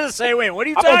 I was about to say, wait, what are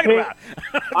you talking about?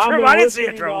 I didn't see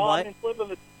a triple play.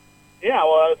 Yeah,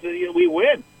 well, we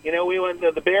win. We went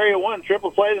the Bay Area won triple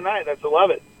play tonight. I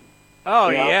love it. Oh,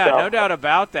 no doubt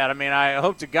about that. I mean, I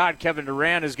hope to God Kevin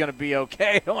Durant is going to be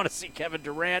okay. I don't want to see Kevin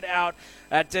Durant out.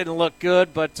 That didn't look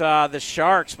good. But the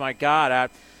Sharks, my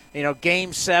God,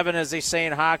 Game 7, as they say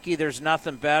in hockey, there's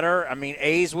nothing better. I mean,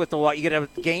 A's with you get a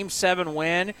Game 7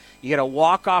 win. You get a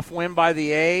walk-off win by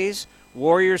the A's.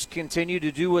 Warriors continue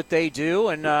to do what they do,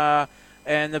 and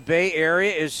the Bay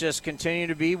Area is just continuing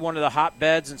to be one of the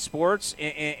hotbeds in sports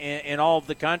in all of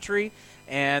the country,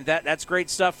 and that's great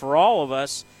stuff for all of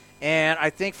us. And I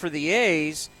think for the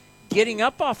A's, getting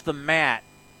up off the mat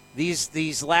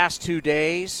these last 2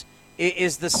 days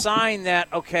is the sign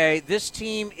that, okay, this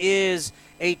team is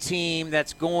a team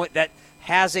that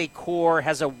has a core,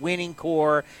 has a winning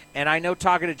core. And I know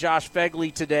talking to Josh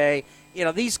Fegley today,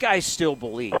 these guys still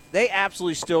believe. They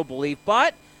absolutely still believe.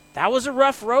 But that was a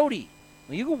rough roadie.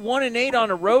 When you go 1-8 on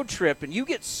a road trip and you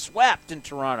get swept in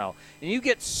Toronto and you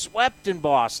get swept in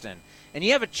Boston and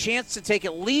you have a chance to take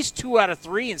at least 2 out of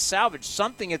 3 and salvage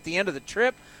something at the end of the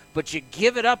trip, but you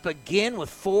give it up again with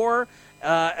 4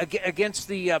 against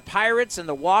the Pirates and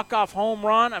the walk-off home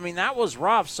run. I mean, that was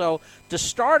rough. So to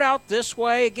start out this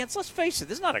way against, let's face it,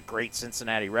 this is not a great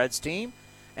Cincinnati Reds team.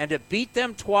 And to beat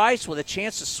them twice with a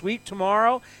chance to sweep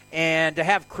tomorrow, and to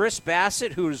have Chris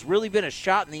Bassett, who has really been a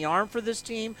shot in the arm for this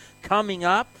team, coming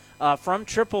up from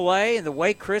AAA, and the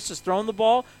way Chris has thrown the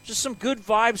ball, just some good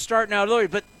vibes starting out early.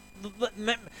 But,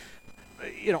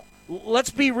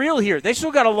 let's be real here. They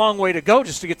still got a long way to go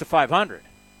just to get to 500.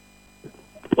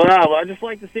 Well, I just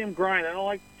like to see them grind. I don't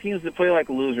like teams that play like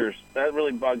losers. That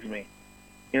really bugs me.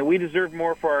 We deserve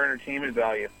more for our entertainment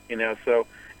value, so...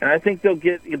 And I think they'll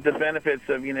get the benefits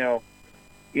of, of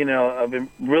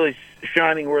really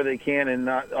shining where they can and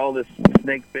not all this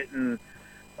snake-bitten,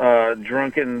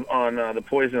 drunken on the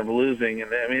poison of losing.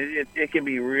 And, I mean, it can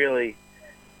be really,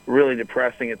 really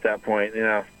depressing at that point, And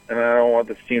I don't want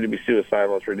this team to be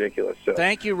suicidal. It's ridiculous. So.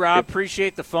 Thank you, Rob.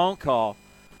 Appreciate the phone call.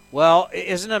 Well,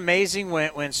 isn't it amazing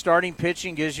when starting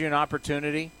pitching gives you an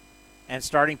opportunity and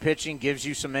starting pitching gives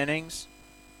you some innings?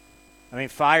 I mean,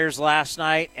 Fires last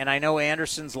night, and I know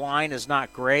Anderson's line is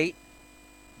not great,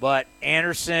 but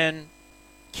Anderson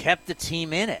kept the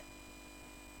team in it.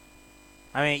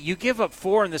 I mean, you give up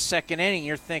 4 in the second inning,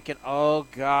 you're thinking, oh,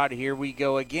 God, here we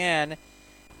go again.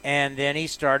 And then he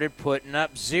started putting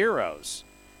up zeros.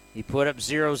 He put up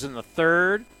zeros in the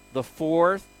third, the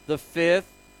fourth, the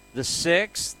fifth, the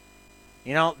sixth.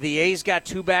 You know, the A's got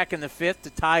 2 back in the fifth to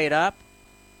tie it up.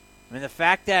 I mean, the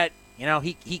fact that, you know,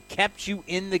 he kept you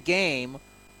in the game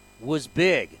was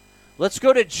big. Let's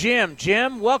go to Jim.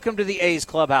 Jim, welcome to the A's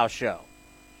Clubhouse Show.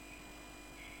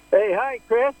 Hey, hi,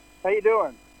 Chris. How you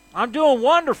doing? I'm doing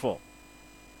wonderful.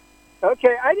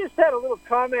 Okay, I just had a little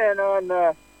comment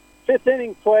on fifth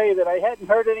inning play that I hadn't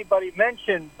heard anybody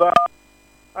mention, but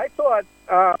I thought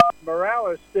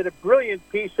Morales did a brilliant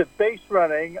piece of base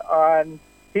running on,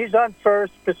 he's on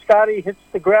first, Piscotty hits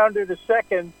the grounder to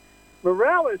second.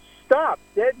 Morales stopped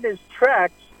dead in his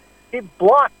tracks. He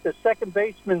blocked the second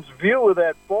baseman's view of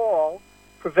that ball,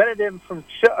 prevented him from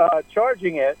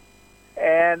charging it,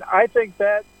 and I think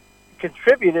that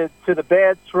contributed to the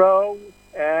bad throw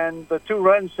and the 2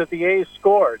 runs that the A's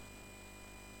scored.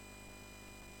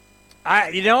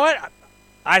 You know what?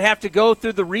 I'd have to go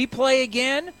through the replay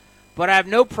again, but I have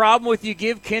no problem with you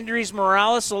give Kendrys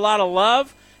Morales a lot of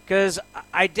love, because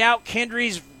I doubt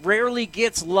Kendrys rarely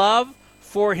gets love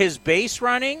for his base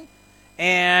running.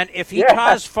 And if he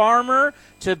caused Farmer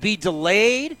to be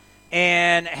delayed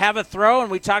and have a throw,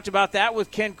 and we talked about that with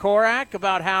Ken Korak,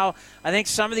 about how I think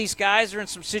some of these guys are in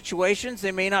some situations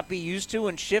they may not be used to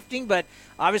in shifting, but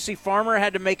obviously Farmer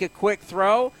had to make a quick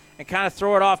throw and kind of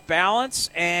throw it off balance,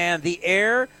 and the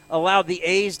air allowed the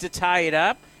A's to tie it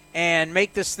up and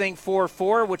make this thing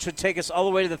 4-4, which would take us all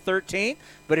the way to the 13th.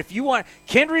 But if you want,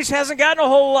 Kendrys hasn't gotten a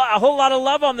whole lot of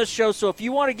love on this show, so if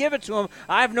you want to give it to him,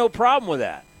 I have no problem with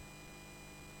that.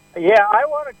 Yeah, I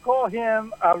want to call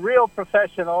him a real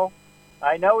professional.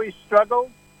 I know he's struggled.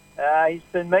 He's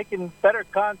been making better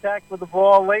contact with the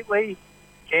ball lately.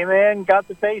 Came in, got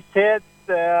the base hit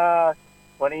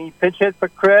when he pinch hit for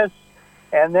Chris.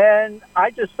 And then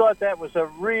I just thought that was a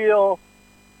real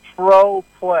pro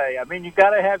play. I mean, you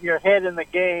got to have your head in the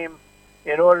game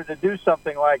in order to do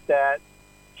something like that.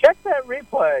 Check that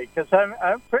replay, because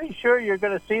I'm pretty sure you're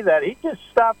going to see that. He just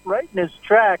stopped right in his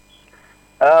tracks,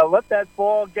 let that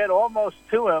ball get almost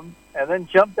to him, and then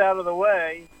jumped out of the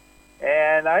way.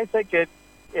 And I think it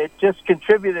just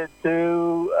contributed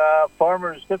to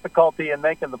Farmer's difficulty in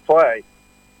making the play.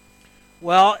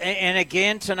 Well, and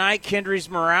again tonight, Kendrys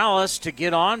Morales to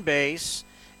get on base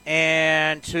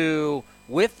and to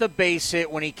with the base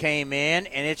hit when he came in,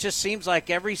 and it just seems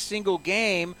like every single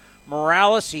game,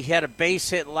 Morales, he had a base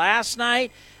hit last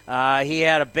night. He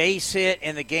had a base hit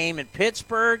in the game in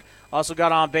Pittsburgh. Also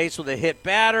got on base with a hit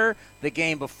batter. The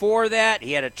game before that,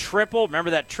 he had a triple.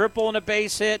 Remember that triple and a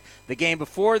base hit? The game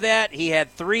before that, he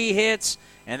had 3 hits.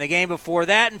 And the game before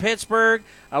that in Pittsburgh,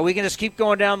 we can just keep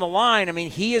going down the line. I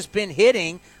mean, he has been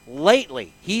hitting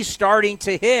lately. He's starting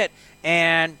to hit,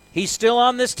 and he's still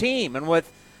on this team. And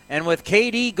with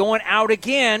KD going out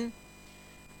again,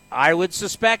 I would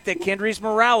suspect that Kendrys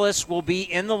Morales will be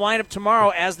in the lineup tomorrow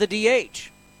as the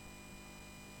DH.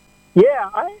 Yeah,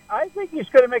 I think he's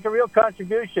going to make a real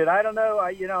contribution. I don't know.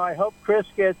 I hope Chris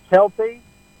gets healthy,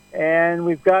 and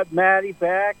we've got Matty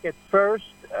back at first.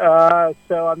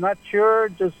 So I'm not sure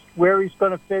just where he's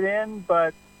going to fit in,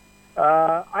 but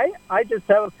I just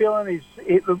have a feeling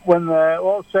when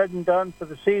all's said and done for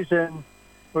the season,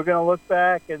 we're going to look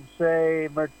back and say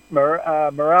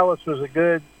Morales was a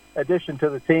good addition to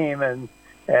the team and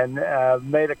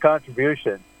made a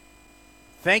contribution.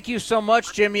 Thank you so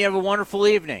much, Jim. You have a wonderful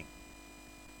evening.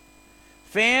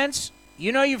 Fans,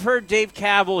 you know you've heard Dave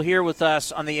Kaval here with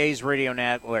us on the A's Radio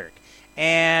Network.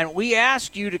 And we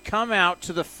ask you to come out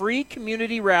to the free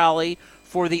community rally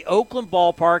for the Oakland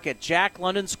Ballpark at Jack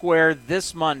London Square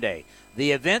this Monday.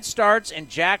 The event starts in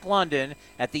Jack London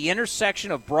at the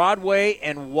intersection of Broadway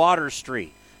and Water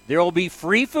Street. There will be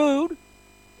free food.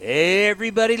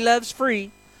 Everybody loves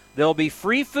free. There will be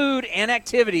free food and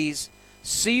activities.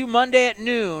 See you Monday at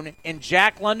noon in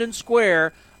Jack London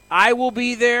Square. I will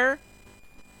be there.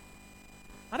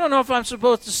 I don't know if I'm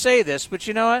supposed to say this, but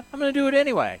you know what? I'm going to do it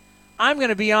anyway. I'm going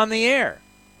to be on the air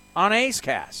on A's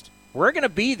Cast. We're going to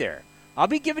be there. I'll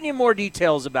be giving you more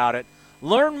details about it.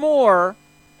 Learn more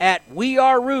at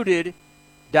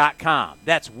wearerooted.com.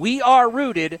 That's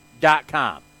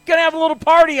wearerooted.com. Going to have a little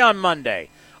party on Monday.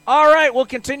 All right, we'll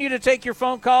continue to take your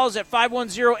phone calls at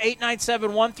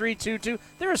 510-897-1322.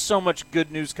 There is so much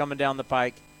good news coming down the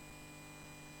pike.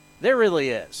 There really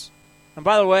is. And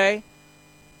by the way,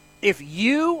 if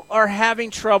you are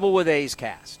having trouble with A's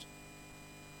Cast,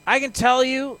 I can tell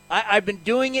you, I've been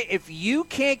doing it. If you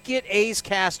can't get A's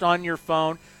Cast on your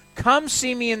phone, come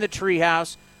see me in the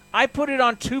treehouse. I put it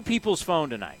on 2 people's phone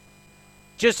tonight.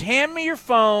 Just hand me your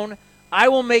phone. I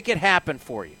will make it happen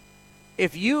for you.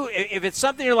 If it's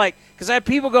something you're like, because I have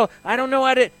people go, I don't know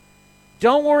how to.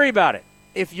 Don't worry about it.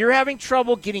 If you're having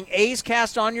trouble getting A's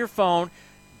Cast on your phone,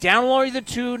 downloading the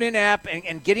TuneIn app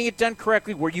and getting it done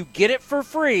correctly where you get it for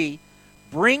free,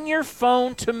 bring your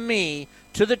phone to me,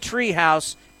 to the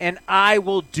Treehouse, and I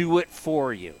will do it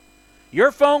for you.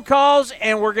 Your phone calls,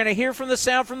 and we're going to hear from the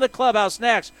sound from the clubhouse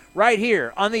next, right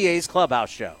here on the A's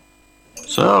Clubhouse Show.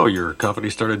 So, your company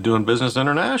started doing business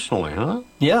internationally, huh?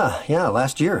 Yeah,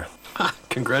 last year.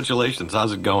 Congratulations.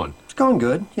 How's it going? It's going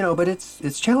good, but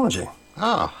it's challenging.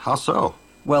 Oh, how so?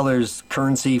 Well, there's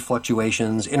currency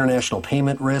fluctuations, international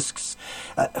payment risks.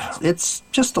 It's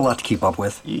just a lot to keep up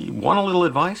with. You want a little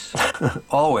advice?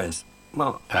 Always.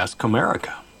 Well, ask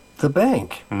Comerica. The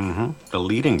bank? Mm-hmm. The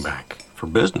leading bank for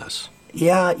business.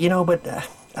 Yeah, but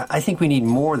I think we need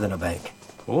more than a bank.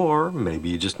 Or maybe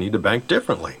you just need to bank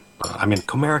differently.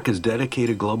 Comerica's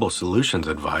dedicated global solutions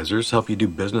advisors help you do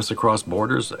business across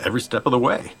borders every step of the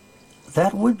way.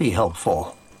 That would be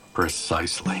helpful.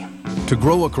 Precisely. To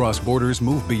grow across borders,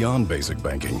 move beyond basic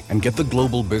banking and get the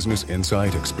global business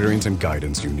insight, experience, and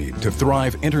guidance you need to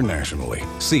thrive internationally.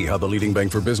 See how the leading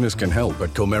bank for business can help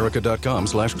at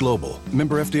Comerica.com/global.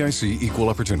 Member FDIC, Equal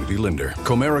Opportunity Lender.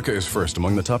 Comerica is first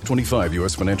among the top 25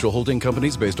 U.S. financial holding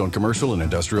companies based on commercial and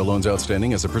industrial loans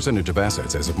outstanding as a percentage of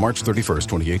assets as of March 31st,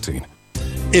 2018.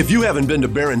 If you haven't been to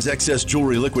Barron's Excess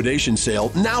Jewelry Liquidation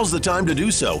Sale, now's the time to do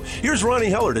so. Here's Ronnie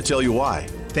Heller to tell you why.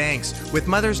 Thanks. With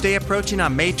Mother's Day approaching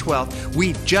on May 12th,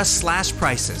 we just slashed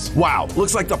prices. Wow,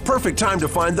 looks like the perfect time to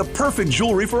find the perfect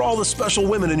jewelry for all the special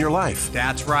women in your life.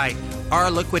 That's right. Our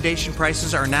liquidation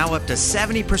prices are now up to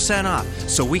 70% off,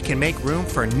 so we can make room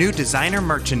for new designer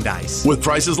merchandise. With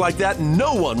prices like that,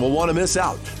 no one will want to miss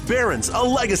out. Barron's, a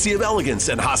legacy of elegance,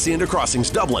 and Hacienda Crossings,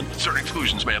 Dublin. Certain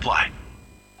exclusions may apply.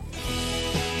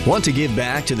 Want to give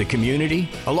back to the community,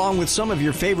 along with some of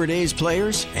your favorite A's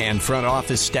players and front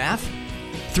office staff?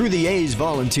 Through the A's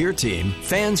volunteer team,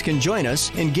 fans can join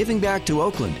us in giving back to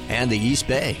Oakland and the East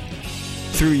Bay.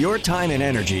 Through your time and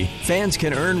energy, fans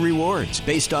can earn rewards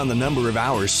based on the number of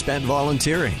hours spent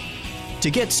volunteering. To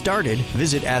get started,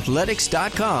 visit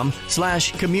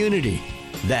athletics.com/community.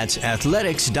 That's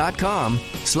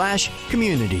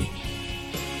athletics.com/community.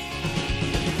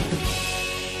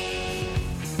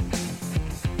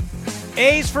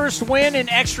 A's first win in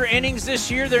extra innings this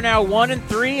year. They're now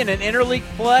 1-3 in an interleague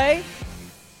play.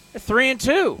 They're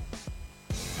 3-2.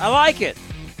 I like it.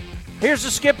 Here's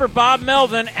the skipper, Bob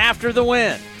Melvin, after the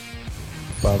win.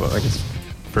 Bob, I guess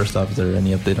first off, is there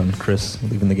any update on Chris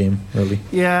leaving the game early?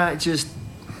 Yeah, it just,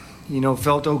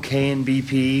 felt okay in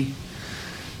BP.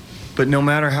 But no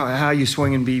matter how you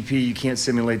swing in BP, you can't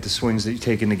simulate the swings that you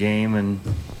take in the game. And,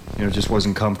 it just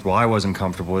wasn't comfortable. I wasn't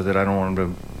comfortable with it. I don't want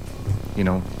him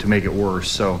to make it worse.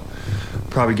 So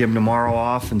probably give him tomorrow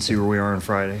off and see where we are on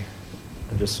Friday.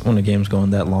 Just when the game's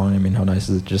going that long, how nice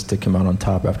is it just to come out on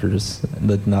top after just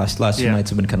the last two nights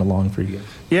have been kind of long for you guys?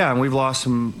 Yeah, and we've lost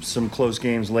some close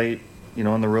games late,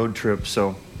 on the road trip.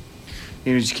 So,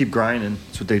 just keep grinding.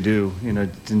 That's what they do.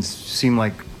 It didn't seem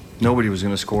like nobody was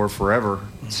going to score forever,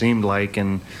 it seemed like.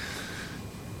 And,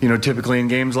 typically in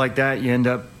games like that, you end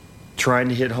up trying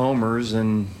to hit homers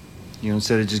and,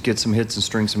 instead of just get some hits and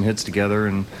string some hits together.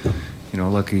 And,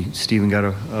 lucky Steven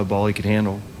got a ball he could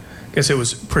handle. I guess it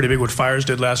was pretty big what Fiers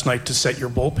did last night to set your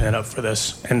bullpen up for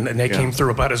this, and they came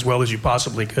through about as well as you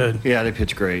possibly could. Yeah, they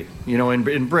pitched great.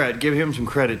 And Brett, give him some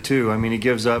credit too. He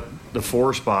gives up the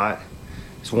 4 spot.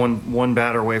 It's one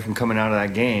batter away from coming out of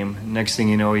that game. Next thing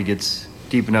you know, he gets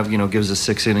deep enough, gives us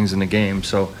 6 innings in the game.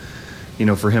 So,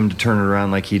 for him to turn it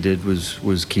around like he did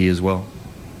was key as well.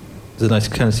 It's nice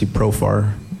to kind of see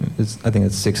Profar. I think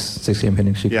it's 6 game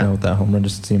hitting streak now with that home run.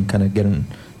 Just see him kind of getting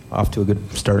off to a good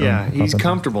start. Yeah, he's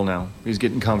comfortable now. He's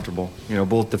getting comfortable,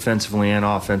 both defensively and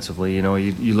offensively.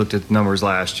 You looked at the numbers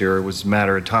last year. It was a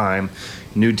matter of time.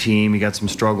 New team, he got some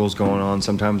struggles going on.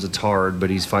 Sometimes it's hard, but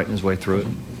he's fighting his way through it.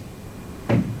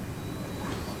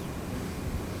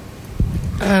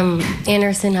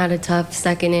 Anderson had a tough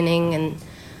second inning, and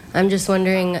I'm just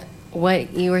wondering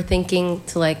what you were thinking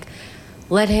to,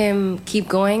 let him keep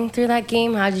going through that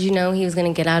game. How did you know he was going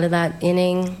to get out of that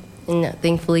inning? And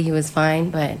thankfully he was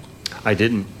fine, but I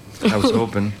didn't. I was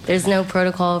hoping. There's no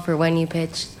protocol for when you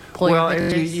pitch. Well,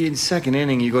 in second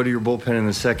inning, you go to your bullpen in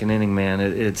the second inning, man.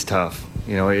 It's tough.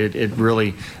 It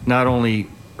really not only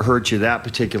hurts you that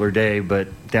particular day, but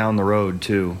down the road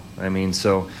too.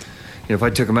 So if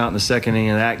I took him out in the second inning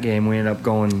of that game, we ended up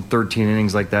going 13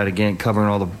 innings like that again, covering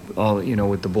all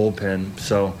with the bullpen.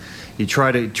 So, you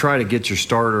try to get your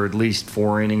starter at least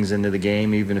 4 innings into the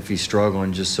game, even if he's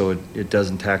struggling, just so it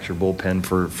doesn't tax your bullpen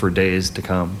for days to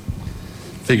come.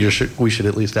 Figure we should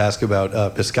at least ask about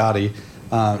Piscotty.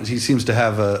 He seems to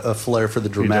have a flair for the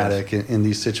dramatic in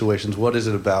these situations. What is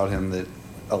it about him that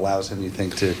allows him, you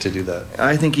think, to do that?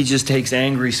 I think he just takes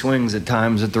angry swings at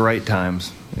times, at the right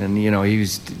times. And,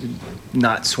 he's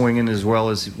not swinging as well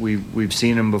as we've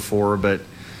seen him before, but,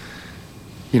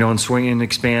 and swinging,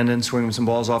 expanding, swinging some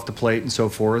balls off the plate and so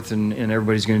forth, and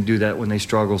everybody's going to do that when they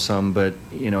struggle some. But,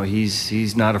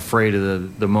 he's not afraid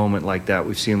of the moment like that.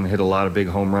 We've seen him hit a lot of big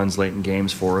home runs late in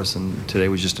games for us, and today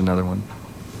was just another one.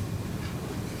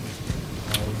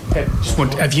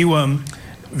 Have you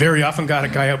very often got a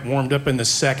guy up warmed up in the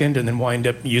second and then wind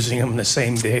up using him the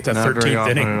same day at the 13th inning? Not very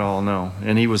often at all, no.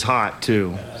 And he was hot,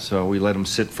 too, so we let him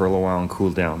sit for a little while and cool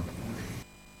down.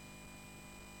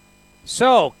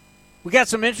 So, we got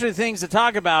some interesting things to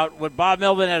talk about. What Bob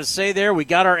Melvin had to say there, we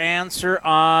got our answer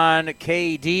on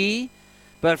KD.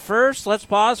 But first, let's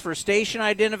pause for station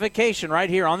identification right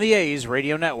here on the A's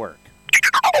Radio Network.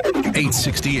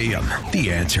 860 AM, The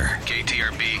Answer.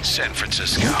 KTRB, San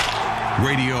Francisco.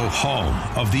 Radio home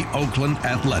of the Oakland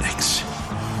Athletics.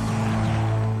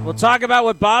 We'll talk about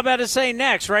what Bob had to say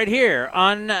next right here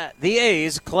on the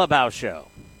A's Clubhouse Show.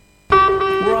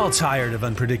 We're all tired of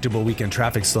unpredictable weekend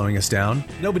traffic slowing us down.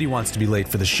 Nobody wants to be late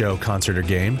for the show, concert, or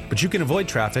game, but you can avoid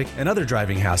traffic and other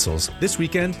driving hassles. This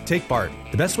weekend, take BART.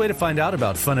 The best way to find out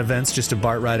about fun events just a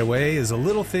BART ride away is a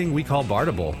little thing we call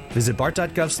Bartable. Visit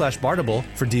BART.gov/Bartable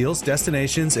for deals,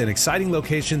 destinations, and exciting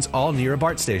locations all near a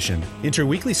BART station. Enter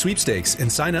weekly sweepstakes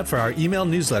and sign up for our email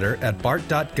newsletter at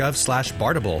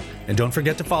BART.gov/Bartable. And don't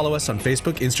forget to follow us on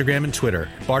Facebook, Instagram, and Twitter.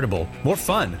 Bartable. More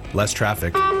fun, less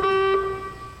traffic.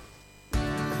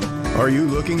 Are you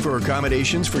looking for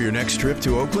accommodations for your next trip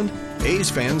to Oakland? A's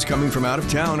fans coming from out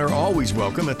of town are always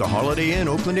welcome at the Holiday Inn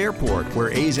Oakland Airport, where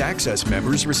A's Access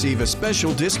members receive a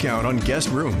special discount on guest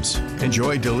rooms.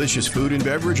 Enjoy delicious food and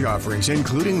beverage offerings,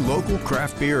 including local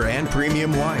craft beer and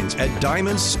premium wines at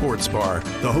Diamond's Sports Bar,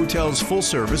 the hotel's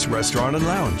full-service restaurant and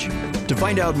lounge. To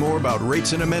find out more about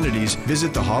rates and amenities,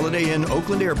 visit the Holiday Inn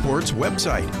Oakland Airport's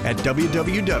website at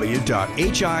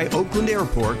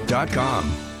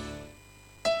www.hioaklandairport.com.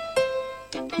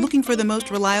 Looking for the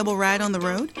most reliable ride on the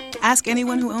road? Ask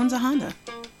anyone who owns a Honda.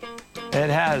 It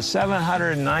has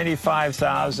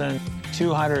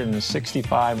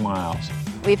 795,265 miles.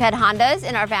 We've had Hondas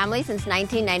in our family since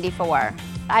 1994.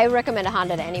 I recommend a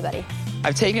Honda to anybody.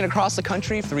 I've taken it across the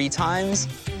country 3 times.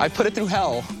 I put it through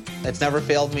hell. It's never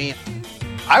failed me.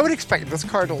 I would expect this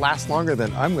car to last longer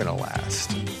than I'm going to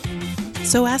last.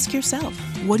 So ask yourself,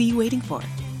 what are you waiting for?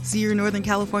 See your Northern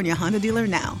California Honda dealer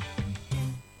now.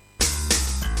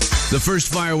 The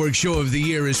first fireworks show of the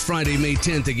year is Friday, May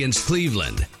 10th against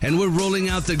Cleveland. And we're rolling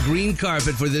out the green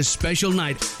carpet for this special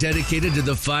night dedicated to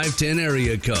the 510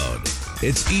 area code.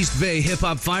 It's East Bay Hip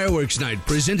Hop Fireworks Night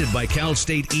presented by Cal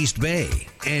State East Bay.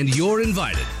 And you're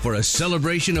invited for a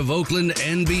celebration of Oakland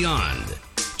and beyond.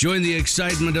 Join the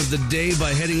excitement of the day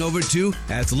by heading over to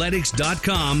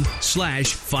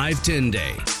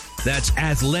athletics.com/510day. That's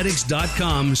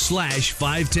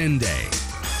athletics.com/510day.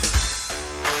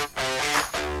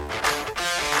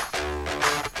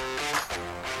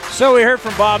 So we heard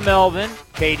from Bob Melvin.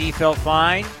 KD felt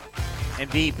fine.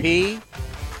 And BP.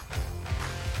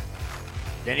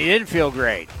 Then he didn't feel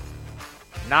great.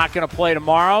 Not going to play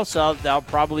tomorrow, so that'll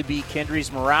probably be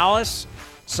Kendrys Morales.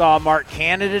 Saw Mark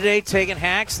Cannon today taking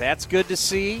hacks. That's good to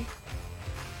see.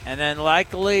 And then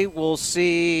likely we'll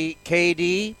see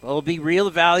KD. Will be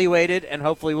reevaluated, and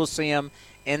hopefully we'll see him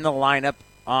in the lineup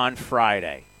on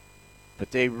Friday.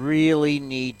 But they really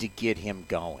need to get him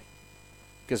going.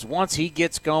 Because once he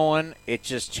gets going, it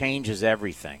just changes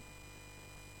everything.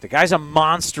 The guy's a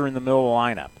monster in the middle of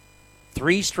the lineup.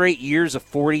 3 straight years of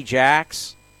 40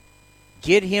 jacks.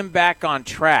 Get him back on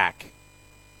track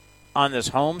on this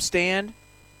homestand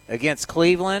against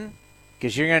Cleveland,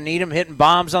 because you're going to need him hitting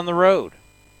bombs on the road.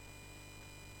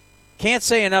 Can't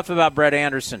say enough about Brett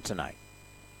Anderson tonight.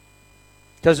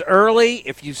 Because early,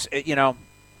 if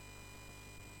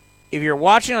you're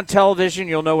watching on television,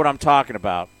 you'll know what I'm talking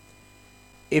about.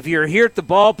 If you're here at the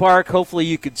ballpark, hopefully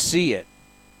you could see it.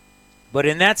 But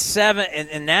in that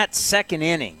second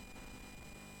inning,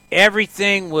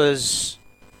 everything was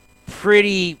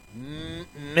pretty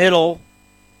middle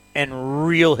and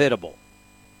real hittable.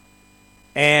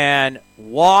 And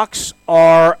walks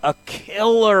are a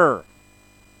killer.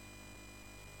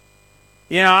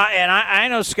 And I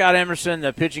know Scott Emerson,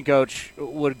 the pitching coach,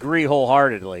 would agree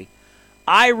wholeheartedly.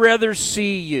 I'd rather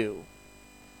see you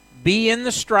be in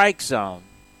the strike zone,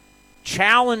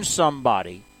 challenge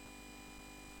somebody,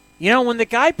 When the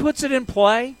guy puts it in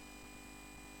play,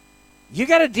 you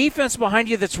got a defense behind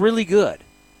you that's really good.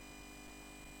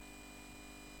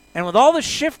 And with all the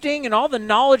shifting and all the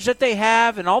knowledge that they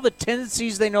have and all the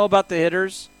tendencies they know about the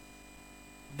hitters,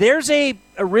 there's a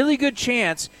really good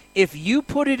chance if you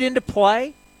put it into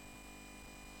play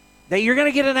that you're going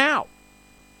to get an out.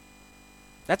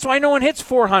 That's why no one hits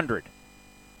 400.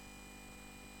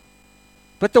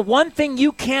 But the one thing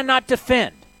you cannot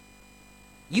defend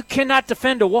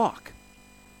a walk.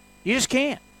 You just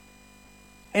can't.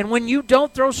 And when you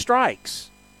don't throw strikes,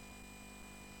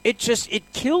 it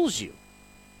kills you.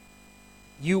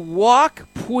 You walk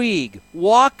Puig,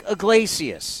 walk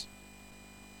Iglesias.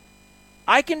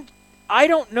 I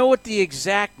don't know what the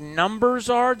exact numbers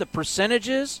are, the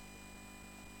percentages,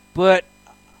 but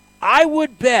I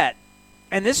would bet,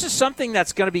 and this is something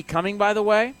that's going to be coming, by the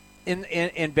way,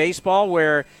 in baseball,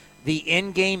 where the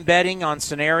in-game betting on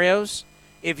scenarios,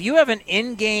 if you have an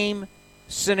in-game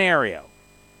scenario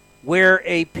where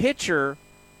a pitcher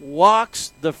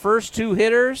walks the first two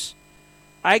hitters,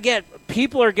 I get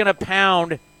people are going to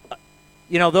pound,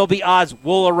 there'll be odds,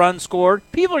 will a run scored?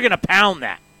 People are going to pound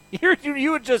that. You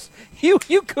couldn't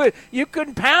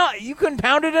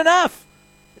pound it enough.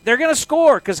 They're going to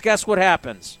score because guess what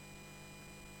happens?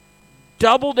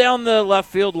 Double down the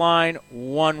left field line,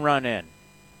 1 run in.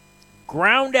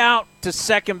 Ground out to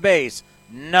second base,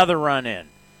 another run in.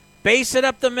 Base it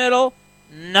up the middle,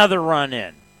 another run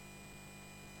in.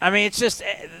 I mean, it's just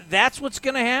that's what's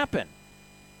going to happen.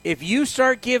 If you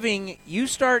start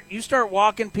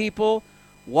walking people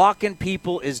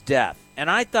is death. And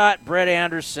I thought Brett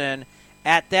Anderson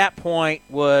at that point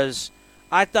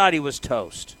I thought he was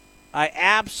toast. I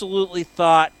absolutely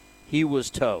thought he was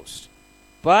toast.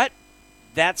 But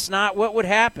that's not what would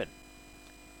happen.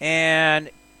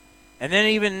 And then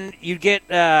even you'd get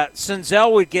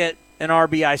Senzel would get an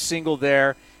RBI single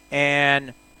there,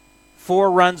 and 4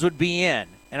 runs would be in.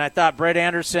 And I thought Brett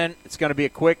Anderson, it's going to be a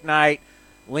quick night.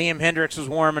 Liam Hendricks was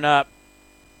warming up.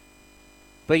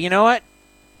 But you know what?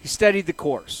 He steadied the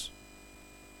course.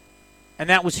 And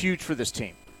that was huge for this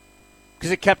team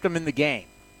because it kept them in the game.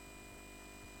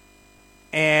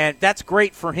 And that's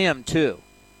great for him, too.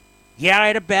 Yeah, I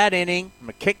had a bad inning. I'm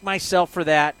going to kick myself for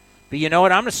that. But you know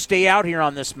what? I'm going to stay out here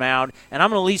on this mound, and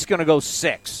I'm at least going to go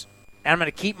 6. And I'm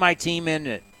going to keep my team in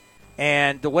it.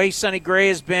 And the way Sonny Gray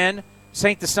has been, this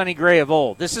ain't the Sonny Gray of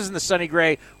old. This isn't the Sonny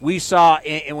Gray we saw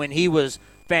when he was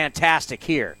fantastic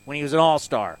here, when he was an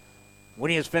all-star, when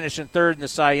he was finishing 3rd in the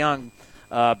Cy Young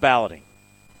balloting.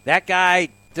 That guy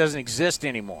doesn't exist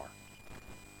anymore.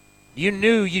 You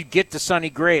knew you'd get to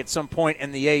Sonny Gray at some point,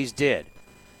 and the A's did.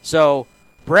 So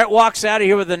Brett walks out of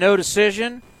here with a no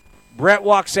decision. Brett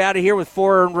walks out of here with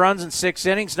 4 earned runs in 6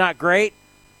 innings. Not great,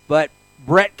 but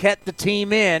Brett kept the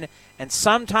team in. And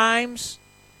sometimes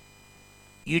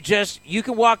you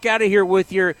can walk out of here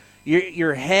with your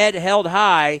head held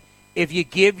high if you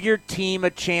give your team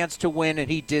a chance to win, and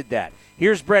he did that.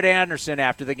 Here's Brett Anderson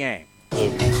after the game.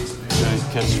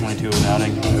 Catch 22 in an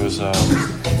outing. It was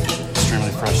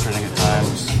extremely frustrating at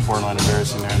times, borderline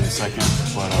embarrassing there in the second,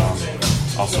 but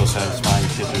also satisfying to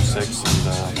get through 6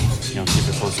 and keep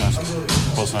it close enough to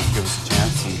give us a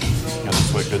chance. And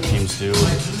that's what good teams do,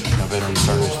 and veteran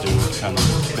starters do, kind of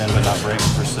bend but not break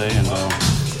per se, and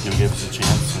give us a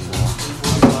chance. And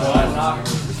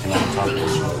we came out on top of it.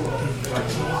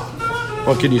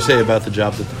 What can you say about the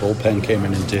job that the bullpen came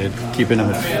in and did, keeping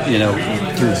them,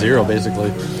 through 0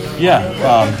 basically? Yeah,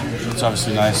 it's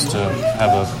obviously nice to have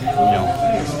a,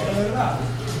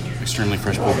 extremely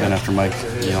fresh bullpen after Mike,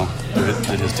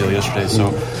 did his deal yesterday.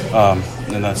 So,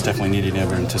 and that's definitely needed. You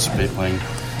never anticipate playing,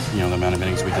 the amount of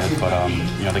innings we did. But,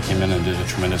 they came in and did a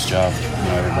tremendous job.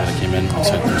 Everybody that came in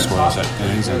said 3 scoreless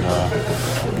innings, and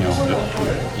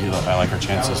I like our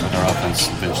chances with our offense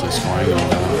eventually scoring.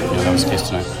 And that was the case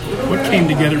tonight. What came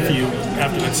together for you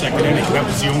after that second inning? That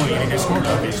was the only inning they scored,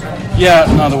 obviously. Yeah,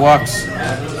 no, the walks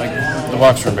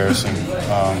were embarrassing.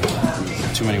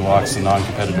 Too many walks in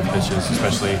non-competitive pitches,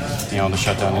 especially in the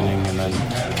shutdown inning, and then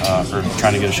or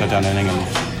trying to get a shutdown inning and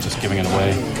just giving it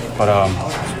away. But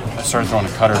I started throwing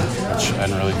a cutter, which I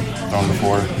hadn't really thrown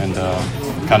before, and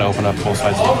kind of opened up both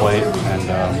sides of the plate,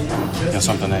 and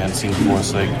something they hadn't seen before,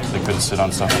 so they couldn't sit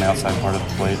on stuff on the outside part of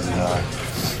the plate.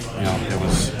 And it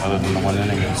was, other than the 1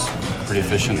 inning, it was pretty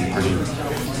efficient and pretty,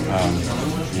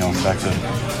 back to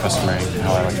customary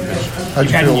how I like to pitch.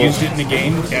 You hadn't used it in the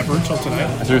game ever until tonight?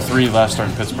 I threw 3 last start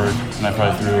in Pittsburgh, and I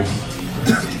probably threw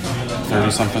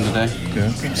 30-something today. Okay.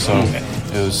 So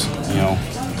it was,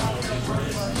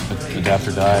 adapt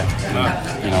or die. And,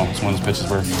 it's one of those pitches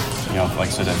where, like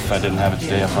I said, if I didn't have it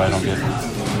today, I probably don't get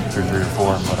through 3 or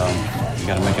 4. But you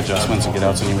got to make adjustments and get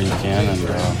outs any way you can. And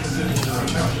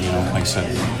like I said,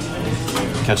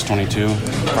 catch 22,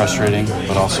 frustrating,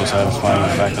 but also satisfying the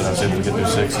fact that I was able to get through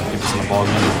 6 and keep us in the ball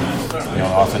game.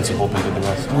 Offensive bullpen did the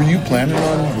rest. Were you planning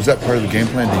on? Was that part of the game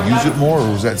plan to use it more,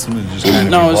 or was that something that just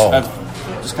kind of evolved?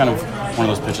 Just kind of one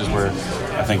of those pitches where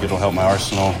I think it'll help my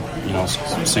arsenal.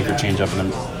 Sinker, change up,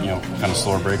 and then kind of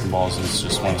slower breaking balls. It's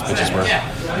just one of those pitches where if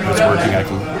it's working, I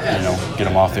can get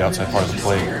them off the outside part of the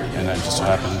plate, and that just so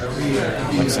happened.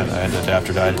 Like I said, I had to adapt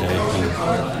or die today,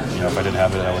 and if I didn't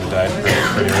have it, I would have died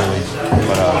pretty early.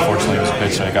 But unfortunately, it was a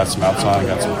pitch I got some outs on,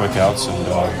 got some quick outs, and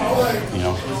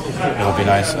it'll be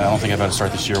nice. I don't think I've had to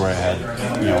start this year where I had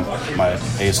my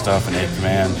A stuff and A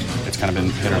command. It's kind of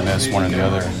been hit or miss, one or the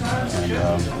other, and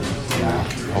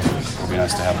hopefully it'll be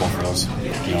nice to have both of those,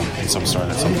 in some start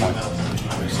at some point.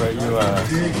 So you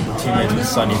teammates with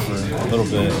Sonny for a little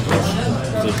bit.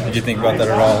 Did you think about that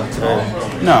at all today?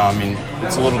 No, I mean,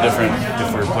 it's a little different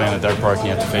if we're playing at Dark Park and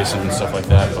you have to face him and stuff like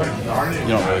that, but you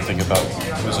don't really think about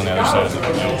who's on the other side of the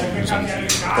who's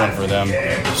going for them.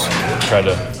 Just try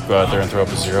to go out there and throw up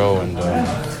a 0 and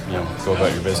go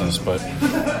about your business. But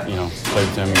play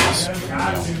with him. He's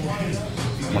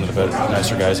one of the better,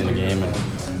 nicer guys in the game, and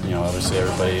obviously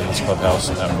everybody in this clubhouse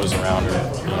and that was around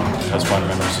has fond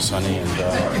memories of Sonny, and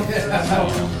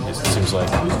it seems like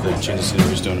the changes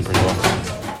is doing pretty well.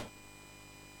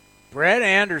 Brett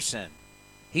Anderson,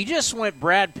 he just went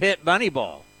Brad Pitt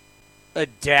Moneyball.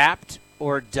 Adapt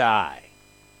or die.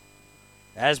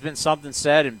 That has been something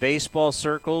said in baseball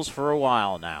circles for a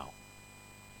while now,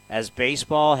 as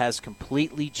baseball has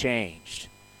completely changed.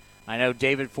 I know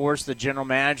David Force, the general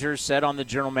manager, said on the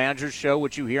general manager show,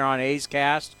 which you hear on A's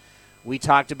Cast, we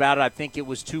talked about it, I think it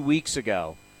was 2 weeks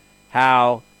ago,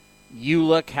 how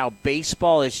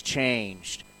baseball has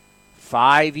changed.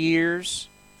 5 years,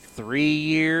 3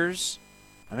 years.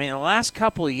 I mean, the last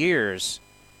couple of years,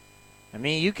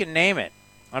 you can name it.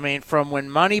 From when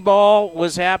Moneyball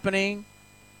was happening,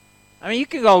 you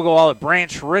can go all at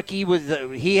Branch Rickey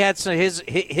he had some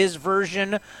his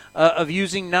version of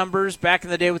using numbers back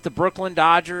in the day with the Brooklyn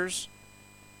Dodgers.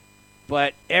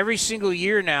 But every single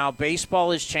year now,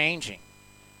 baseball is changing.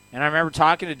 And I remember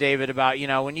talking to David about,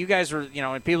 when you guys were,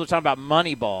 when people were talking about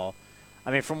Moneyball,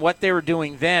 from what they were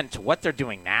doing then to what they're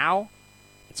doing now,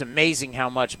 it's amazing how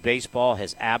much baseball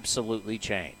has absolutely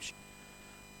changed.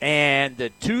 And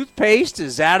the toothpaste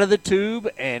is out of the tube,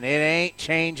 and it ain't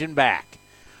changing back.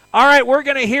 All right, we're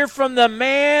going to hear from the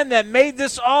man that made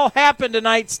this all happen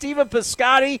tonight, Stephen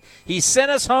Piscotty. He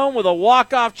sent us home with a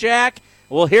walk-off jack.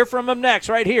 We'll hear from him next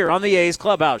right here on the A's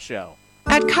Clubhouse Show.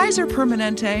 At Kaiser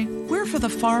Permanente, we're for the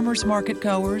farmers market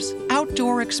goers,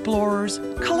 outdoor explorers,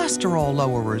 cholesterol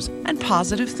lowerers, and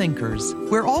positive thinkers.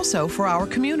 We're also for our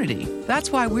community.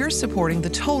 That's why we're supporting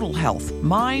the total health,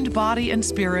 mind, body, and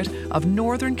spirit of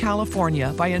Northern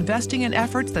California by investing in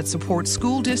efforts that support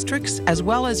school districts as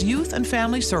well as youth and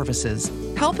family services,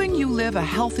 helping you live a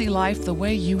healthy life the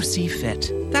way you see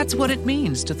fit. That's what it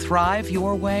means to thrive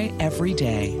your way every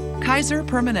day. Kaiser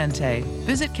Permanente.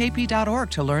 Visit kp.org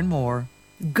to learn more.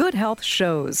 Good health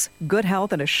shows. Good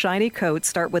health and a shiny coat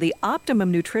start with the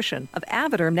optimum nutrition of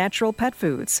Avoderm Natural Pet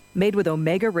Foods. Made with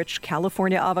omega-rich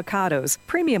California avocados,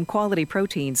 premium quality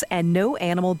proteins, and no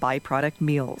animal byproduct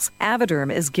meals.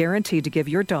 Avoderm is guaranteed to give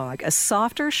your dog a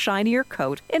softer, shinier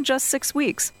coat in just 6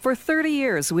 weeks. For 30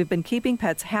 years, we've been keeping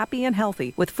pets happy and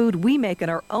healthy with food we make in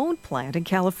our own plant in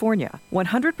California.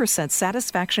 100%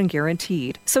 satisfaction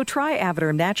guaranteed. So try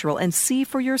Avoderm Natural and see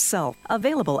for yourself.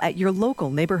 Available at your local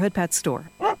neighborhood pet store.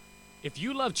 If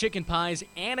you love chicken pies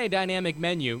and a dynamic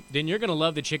menu, then you're going to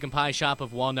love the Chicken Pie Shop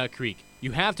of Walnut Creek.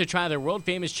 You have to try their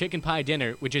world-famous chicken pie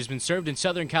dinner, which has been served in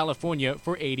Southern California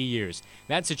for 80 years.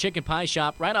 That's the Chicken Pie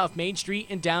Shop right off Main Street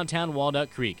in downtown Walnut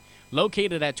Creek,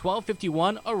 located at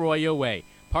 1251 Arroyo Way.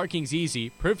 Parking's easy,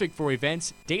 perfect for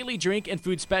events, daily drink and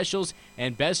food specials,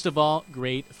 and best of all,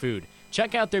 great food.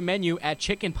 Check out their menu at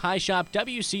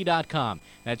chickenpieshopwc.com.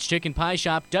 That's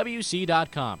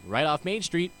chickenpieshopwc.com, right off Main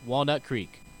Street, Walnut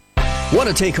Creek. Want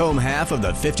to take home half of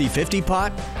the 50-50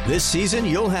 pot? This season,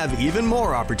 you'll have even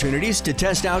more opportunities to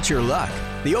test out your luck.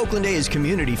 The Oakland A's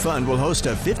Community Fund will host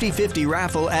a 50-50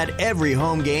 raffle at every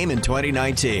home game in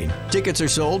 2019. Tickets are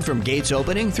sold from gates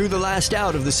opening through the last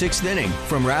out of the 6th inning,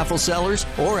 from raffle sellers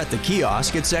or at the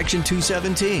kiosk at Section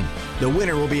 217. The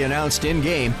winner will be announced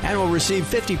in-game and will receive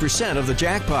 50% of the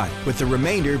jackpot, with the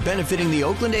remainder benefiting the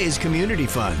Oakland A's Community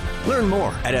Fund. Learn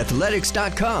more at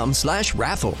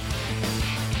athletics.com/raffle.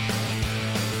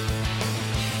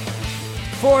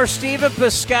 For Stephen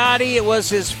Piscotty, it was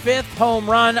his 5th home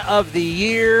run of the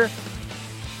year.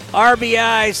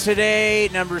 RBIs today,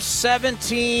 number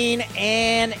 17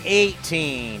 and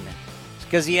 18.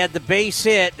 Because he had the base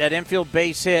hit, that infield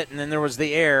base hit, and then there was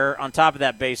the error on top of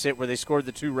that base hit where they scored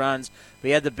the 2 runs. But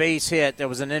he had the base hit. There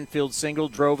was an infield single,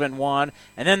 drove in 1.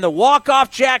 And then the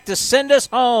walk-off jack to send us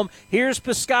home. Here's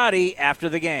Piscotty after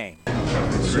the game. I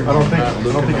don't think I'm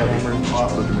looking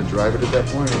to drive it at that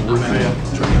point, or were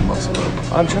you trying to muscle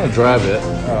up? I'm trying to drive it.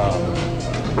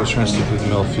 I was trying to stick with the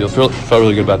middle field. Felt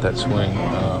really good about that swing.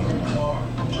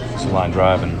 It's a line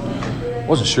drive, and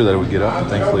wasn't sure that it would get up, but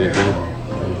thankfully it did.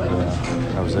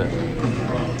 That was it.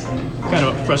 Kind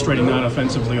of frustrating night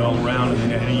offensively all around,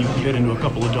 and then you hit into a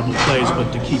couple of double plays,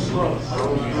 but to keep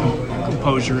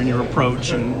composure in your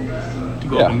approach and to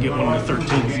go up and get one in the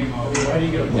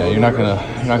 13th. Yeah, you're not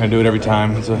gonna do it every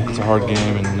time. It's a hard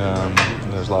game, and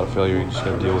there's a lot of failure. You just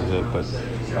got to deal with it. But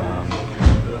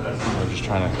just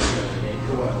trying to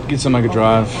get something I could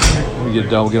drive. We get a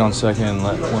double, get on second, and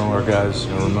let one of our guys,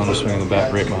 Ramona, swing in the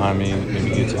bat right behind me, and maybe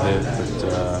get to hit. But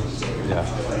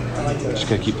just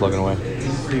gotta keep plugging away.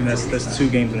 That's 2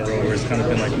 games in a row where it's kind of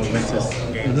been like momentous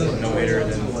games, no hitter,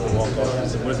 then walk off.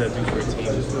 So what does that do for a team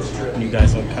when you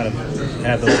guys don't kind of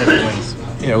have those heavy wins?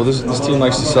 Yeah, well, this team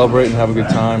likes to celebrate and have a good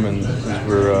time, and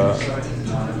we're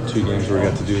 2 games where we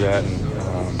got to do that, and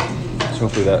so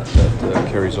hopefully that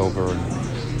carries over.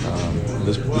 And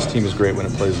this team is great when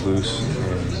it plays loose,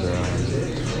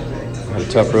 and had a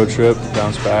tough road trip,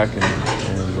 bounced back, and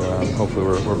hopefully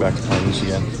we're back to playing loose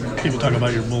again. People talk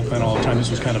about your bullpen all the time.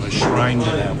 This was kind of a shrine to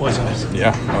that, wasn't it?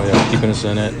 Yeah, keeping us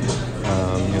in it.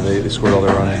 They scored all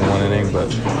their runs in 1 inning,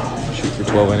 but shoot for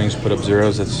 12 innings, put up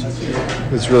zeros. It's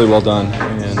really well done,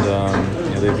 and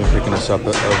they've been picking us up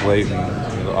of late,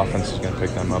 and the offense is going to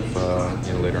pick them up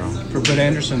later on. For Brett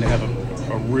Anderson to have a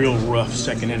real rough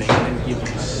second inning and give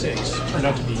them 6 turned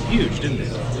out to be huge, didn't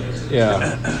it?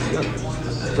 Yeah.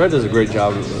 Brett does a great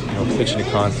job of pitching to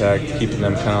contact, keeping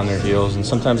them kind of on their heels, and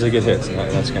sometimes they get hits, and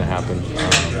that's going to happen.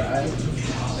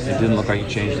 It didn't look like he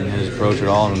changed in his approach at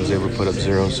all and was able to put up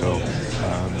 0, so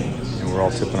we're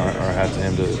all tipping our hat to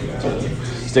him to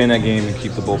stay in that game and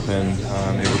keep the bullpen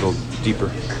able to go deeper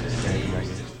in that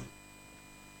game.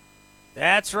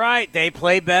 That's right. They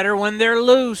play better when they're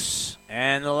loose.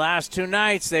 And the last 2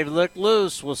 nights, they've looked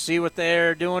loose. We'll see what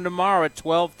they're doing tomorrow at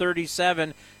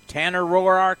 12:37. Tanner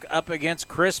Roark up against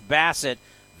Chris Bassett.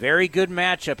 Very good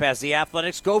matchup as the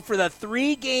Athletics go for the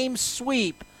 3-game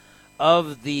sweep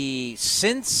of the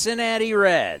Cincinnati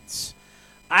Reds.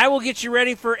 I will get you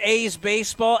ready for A's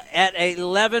baseball at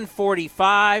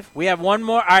 11:45. We have one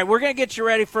more. All right, we're going to get you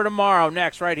ready for tomorrow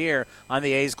next right here on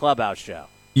the A's Clubhouse Show.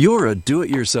 You're a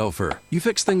do-it-yourselfer. You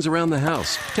fix things around the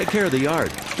house, take care of the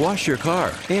yard, wash your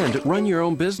car, and run your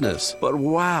own business. But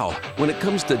wow, when it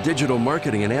comes to digital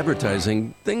marketing and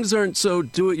advertising, things aren't so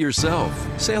do-it-yourself.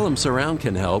 Salem Surround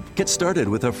can help. Get started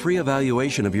with a free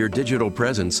evaluation of your digital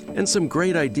presence and some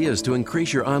great ideas to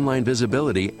increase your online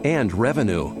visibility and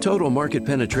revenue. Total market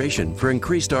penetration for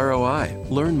increased ROI.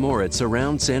 Learn more at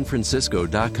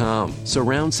surroundsanfrancisco.com.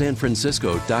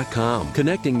 Surroundsanfrancisco.com.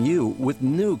 Connecting you with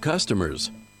new customers.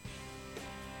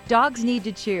 Dogs need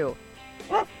to chew.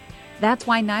 That's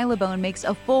why Nylabone makes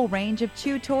a full range of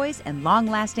chew toys and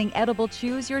long-lasting edible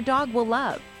chews your dog will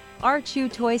love. Our chew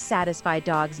toys satisfy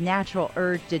dogs' natural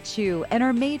urge to chew and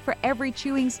are made for every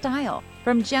chewing style,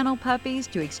 from gentle puppies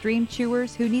to extreme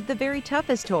chewers who need the very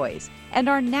toughest toys. And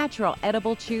our natural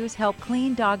edible chews help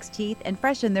clean dogs' teeth and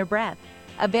freshen their breath.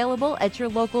 Available at your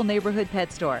local neighborhood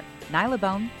pet store.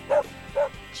 Nylabone.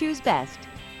 Choose best.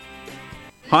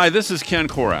 Hi, this is Ken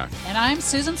Korak. And I'm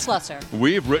Susan Slusser.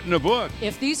 We've written a book.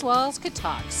 If These Walls Could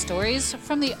Talk, Stories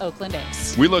from the Oakland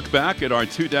A's. We look back at our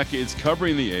 2 decades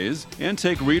covering the A's and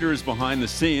take readers behind the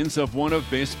scenes of one of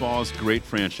baseball's great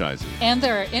franchises. And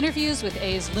there are interviews with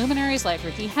A's luminaries like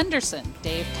Rickey Henderson,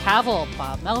 Dave Kaval,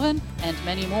 Bob Melvin, and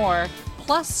many more,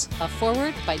 plus a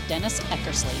foreword by Dennis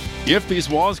Eckersley. If These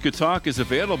Walls Could Talk is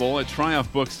available at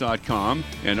TriumphBooks.com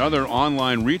and other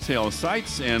online retail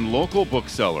sites and local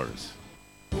booksellers.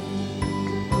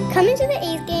 Coming to the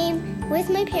A's game with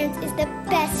my parents is the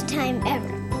best time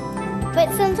ever. But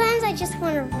sometimes I just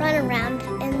want to run around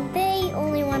and they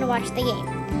only want to watch the game.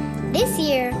 This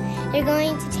year, they're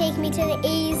going to take me to the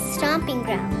A's stomping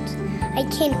ground. I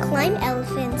can climb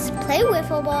elephants, play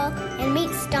wiffle ball, and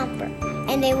meet Stomper,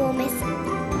 and they won't miss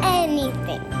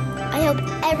anything. I hope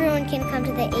everyone can come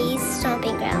to the A's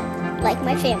stomping ground, like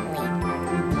my family.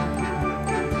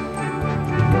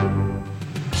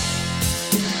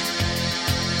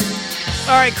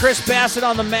 All right, Chris Bassett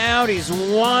on the mound. He's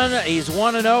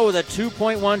 1-0 with a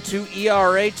 2.12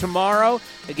 ERA tomorrow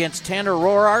against Tanner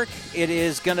Roark. It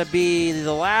is going to be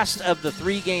the last of the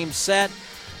 3-game set.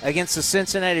 against the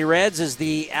Cincinnati Reds as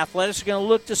the Athletics are going to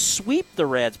look to sweep the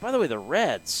Reds. By the way, the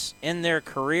Reds, in their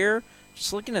career,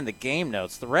 just looking in the game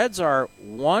notes, the Reds are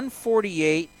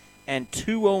 148 and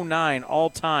 209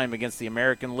 all-time against the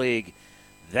American League.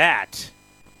 That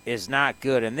is not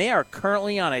good, and they are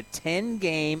currently on a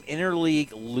 10-game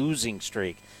interleague losing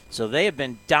streak. So they have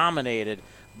been dominated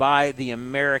by the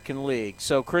American League.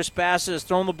 So Chris Bassitt has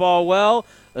thrown the ball well,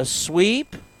 a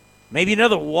sweep, maybe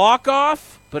another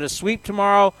walk-off, but a sweep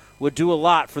tomorrow would do a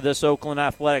lot for this Oakland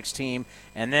Athletics team.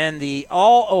 And then the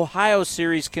All-Ohio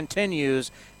Series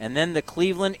continues, and then the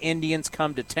Cleveland Indians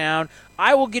come to town.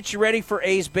 I will get you ready for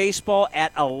A's baseball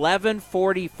at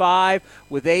 11:45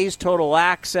 with A's Total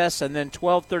Access, and then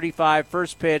 12:35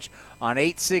 first pitch on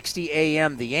 860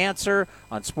 AM The Answer,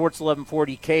 on Sports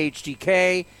 1140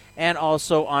 KHTK, and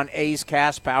also on A's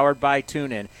Cast powered by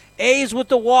TuneIn. A's with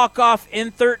the walk-off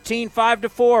in 13,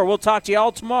 5-4. We'll talk to you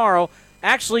all tomorrow.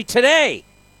 Actually, today.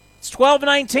 It's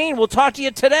 12:19. We'll talk to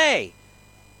you today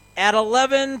at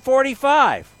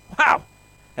 11:45. Wow.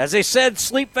 As they said,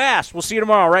 sleep fast. We'll see you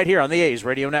tomorrow right here on the A's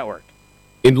Radio Network.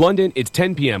 In London, it's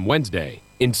 10 p.m. Wednesday.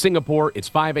 In Singapore, it's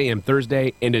 5 a.m.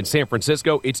 Thursday. And in San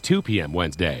Francisco, it's 2 p.m.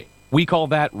 Wednesday. We call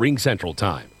that Ring Central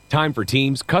Time. Time for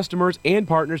teams, customers, and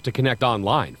partners to connect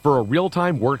online for a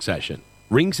real-time work session.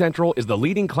 Ring Central is the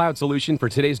leading cloud solution for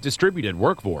today's distributed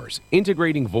workforce,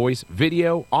 integrating voice,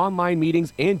 video, online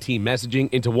meetings, and team messaging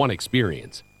into one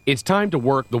experience. It's time to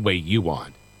work the way you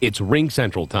want. It's Ring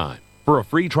Central time. For a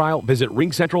free trial, visit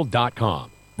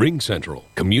ringcentral.com. Ring Central.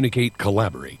 Communicate,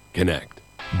 collaborate, connect.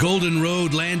 Golden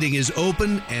Road Landing is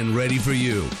open and ready for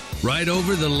you. Right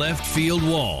over the left field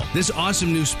wall. This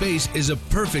awesome new space is a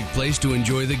perfect place to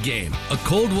enjoy the game, a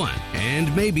cold one,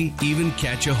 and maybe even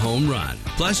catch a home run.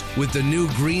 Plus, with the new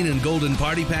green and golden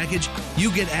party package,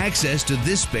 you get access to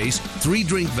this space, 3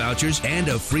 drink vouchers, and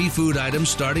a free food item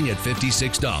starting at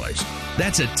 $56.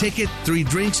 That's a ticket, 3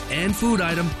 drinks, and food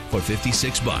item for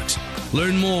 $56.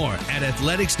 Learn more at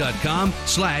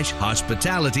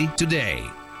athletics.com/hospitality today.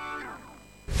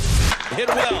 Hit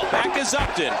well. Back is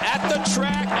Upton at the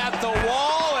track, at the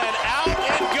wall, and out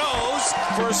it goes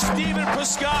for Stephen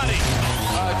Piscotty.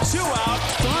 A 2-out,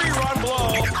 3-run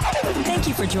blow. Thank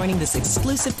you for joining this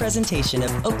exclusive presentation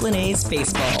of Oakland A's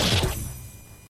Baseball.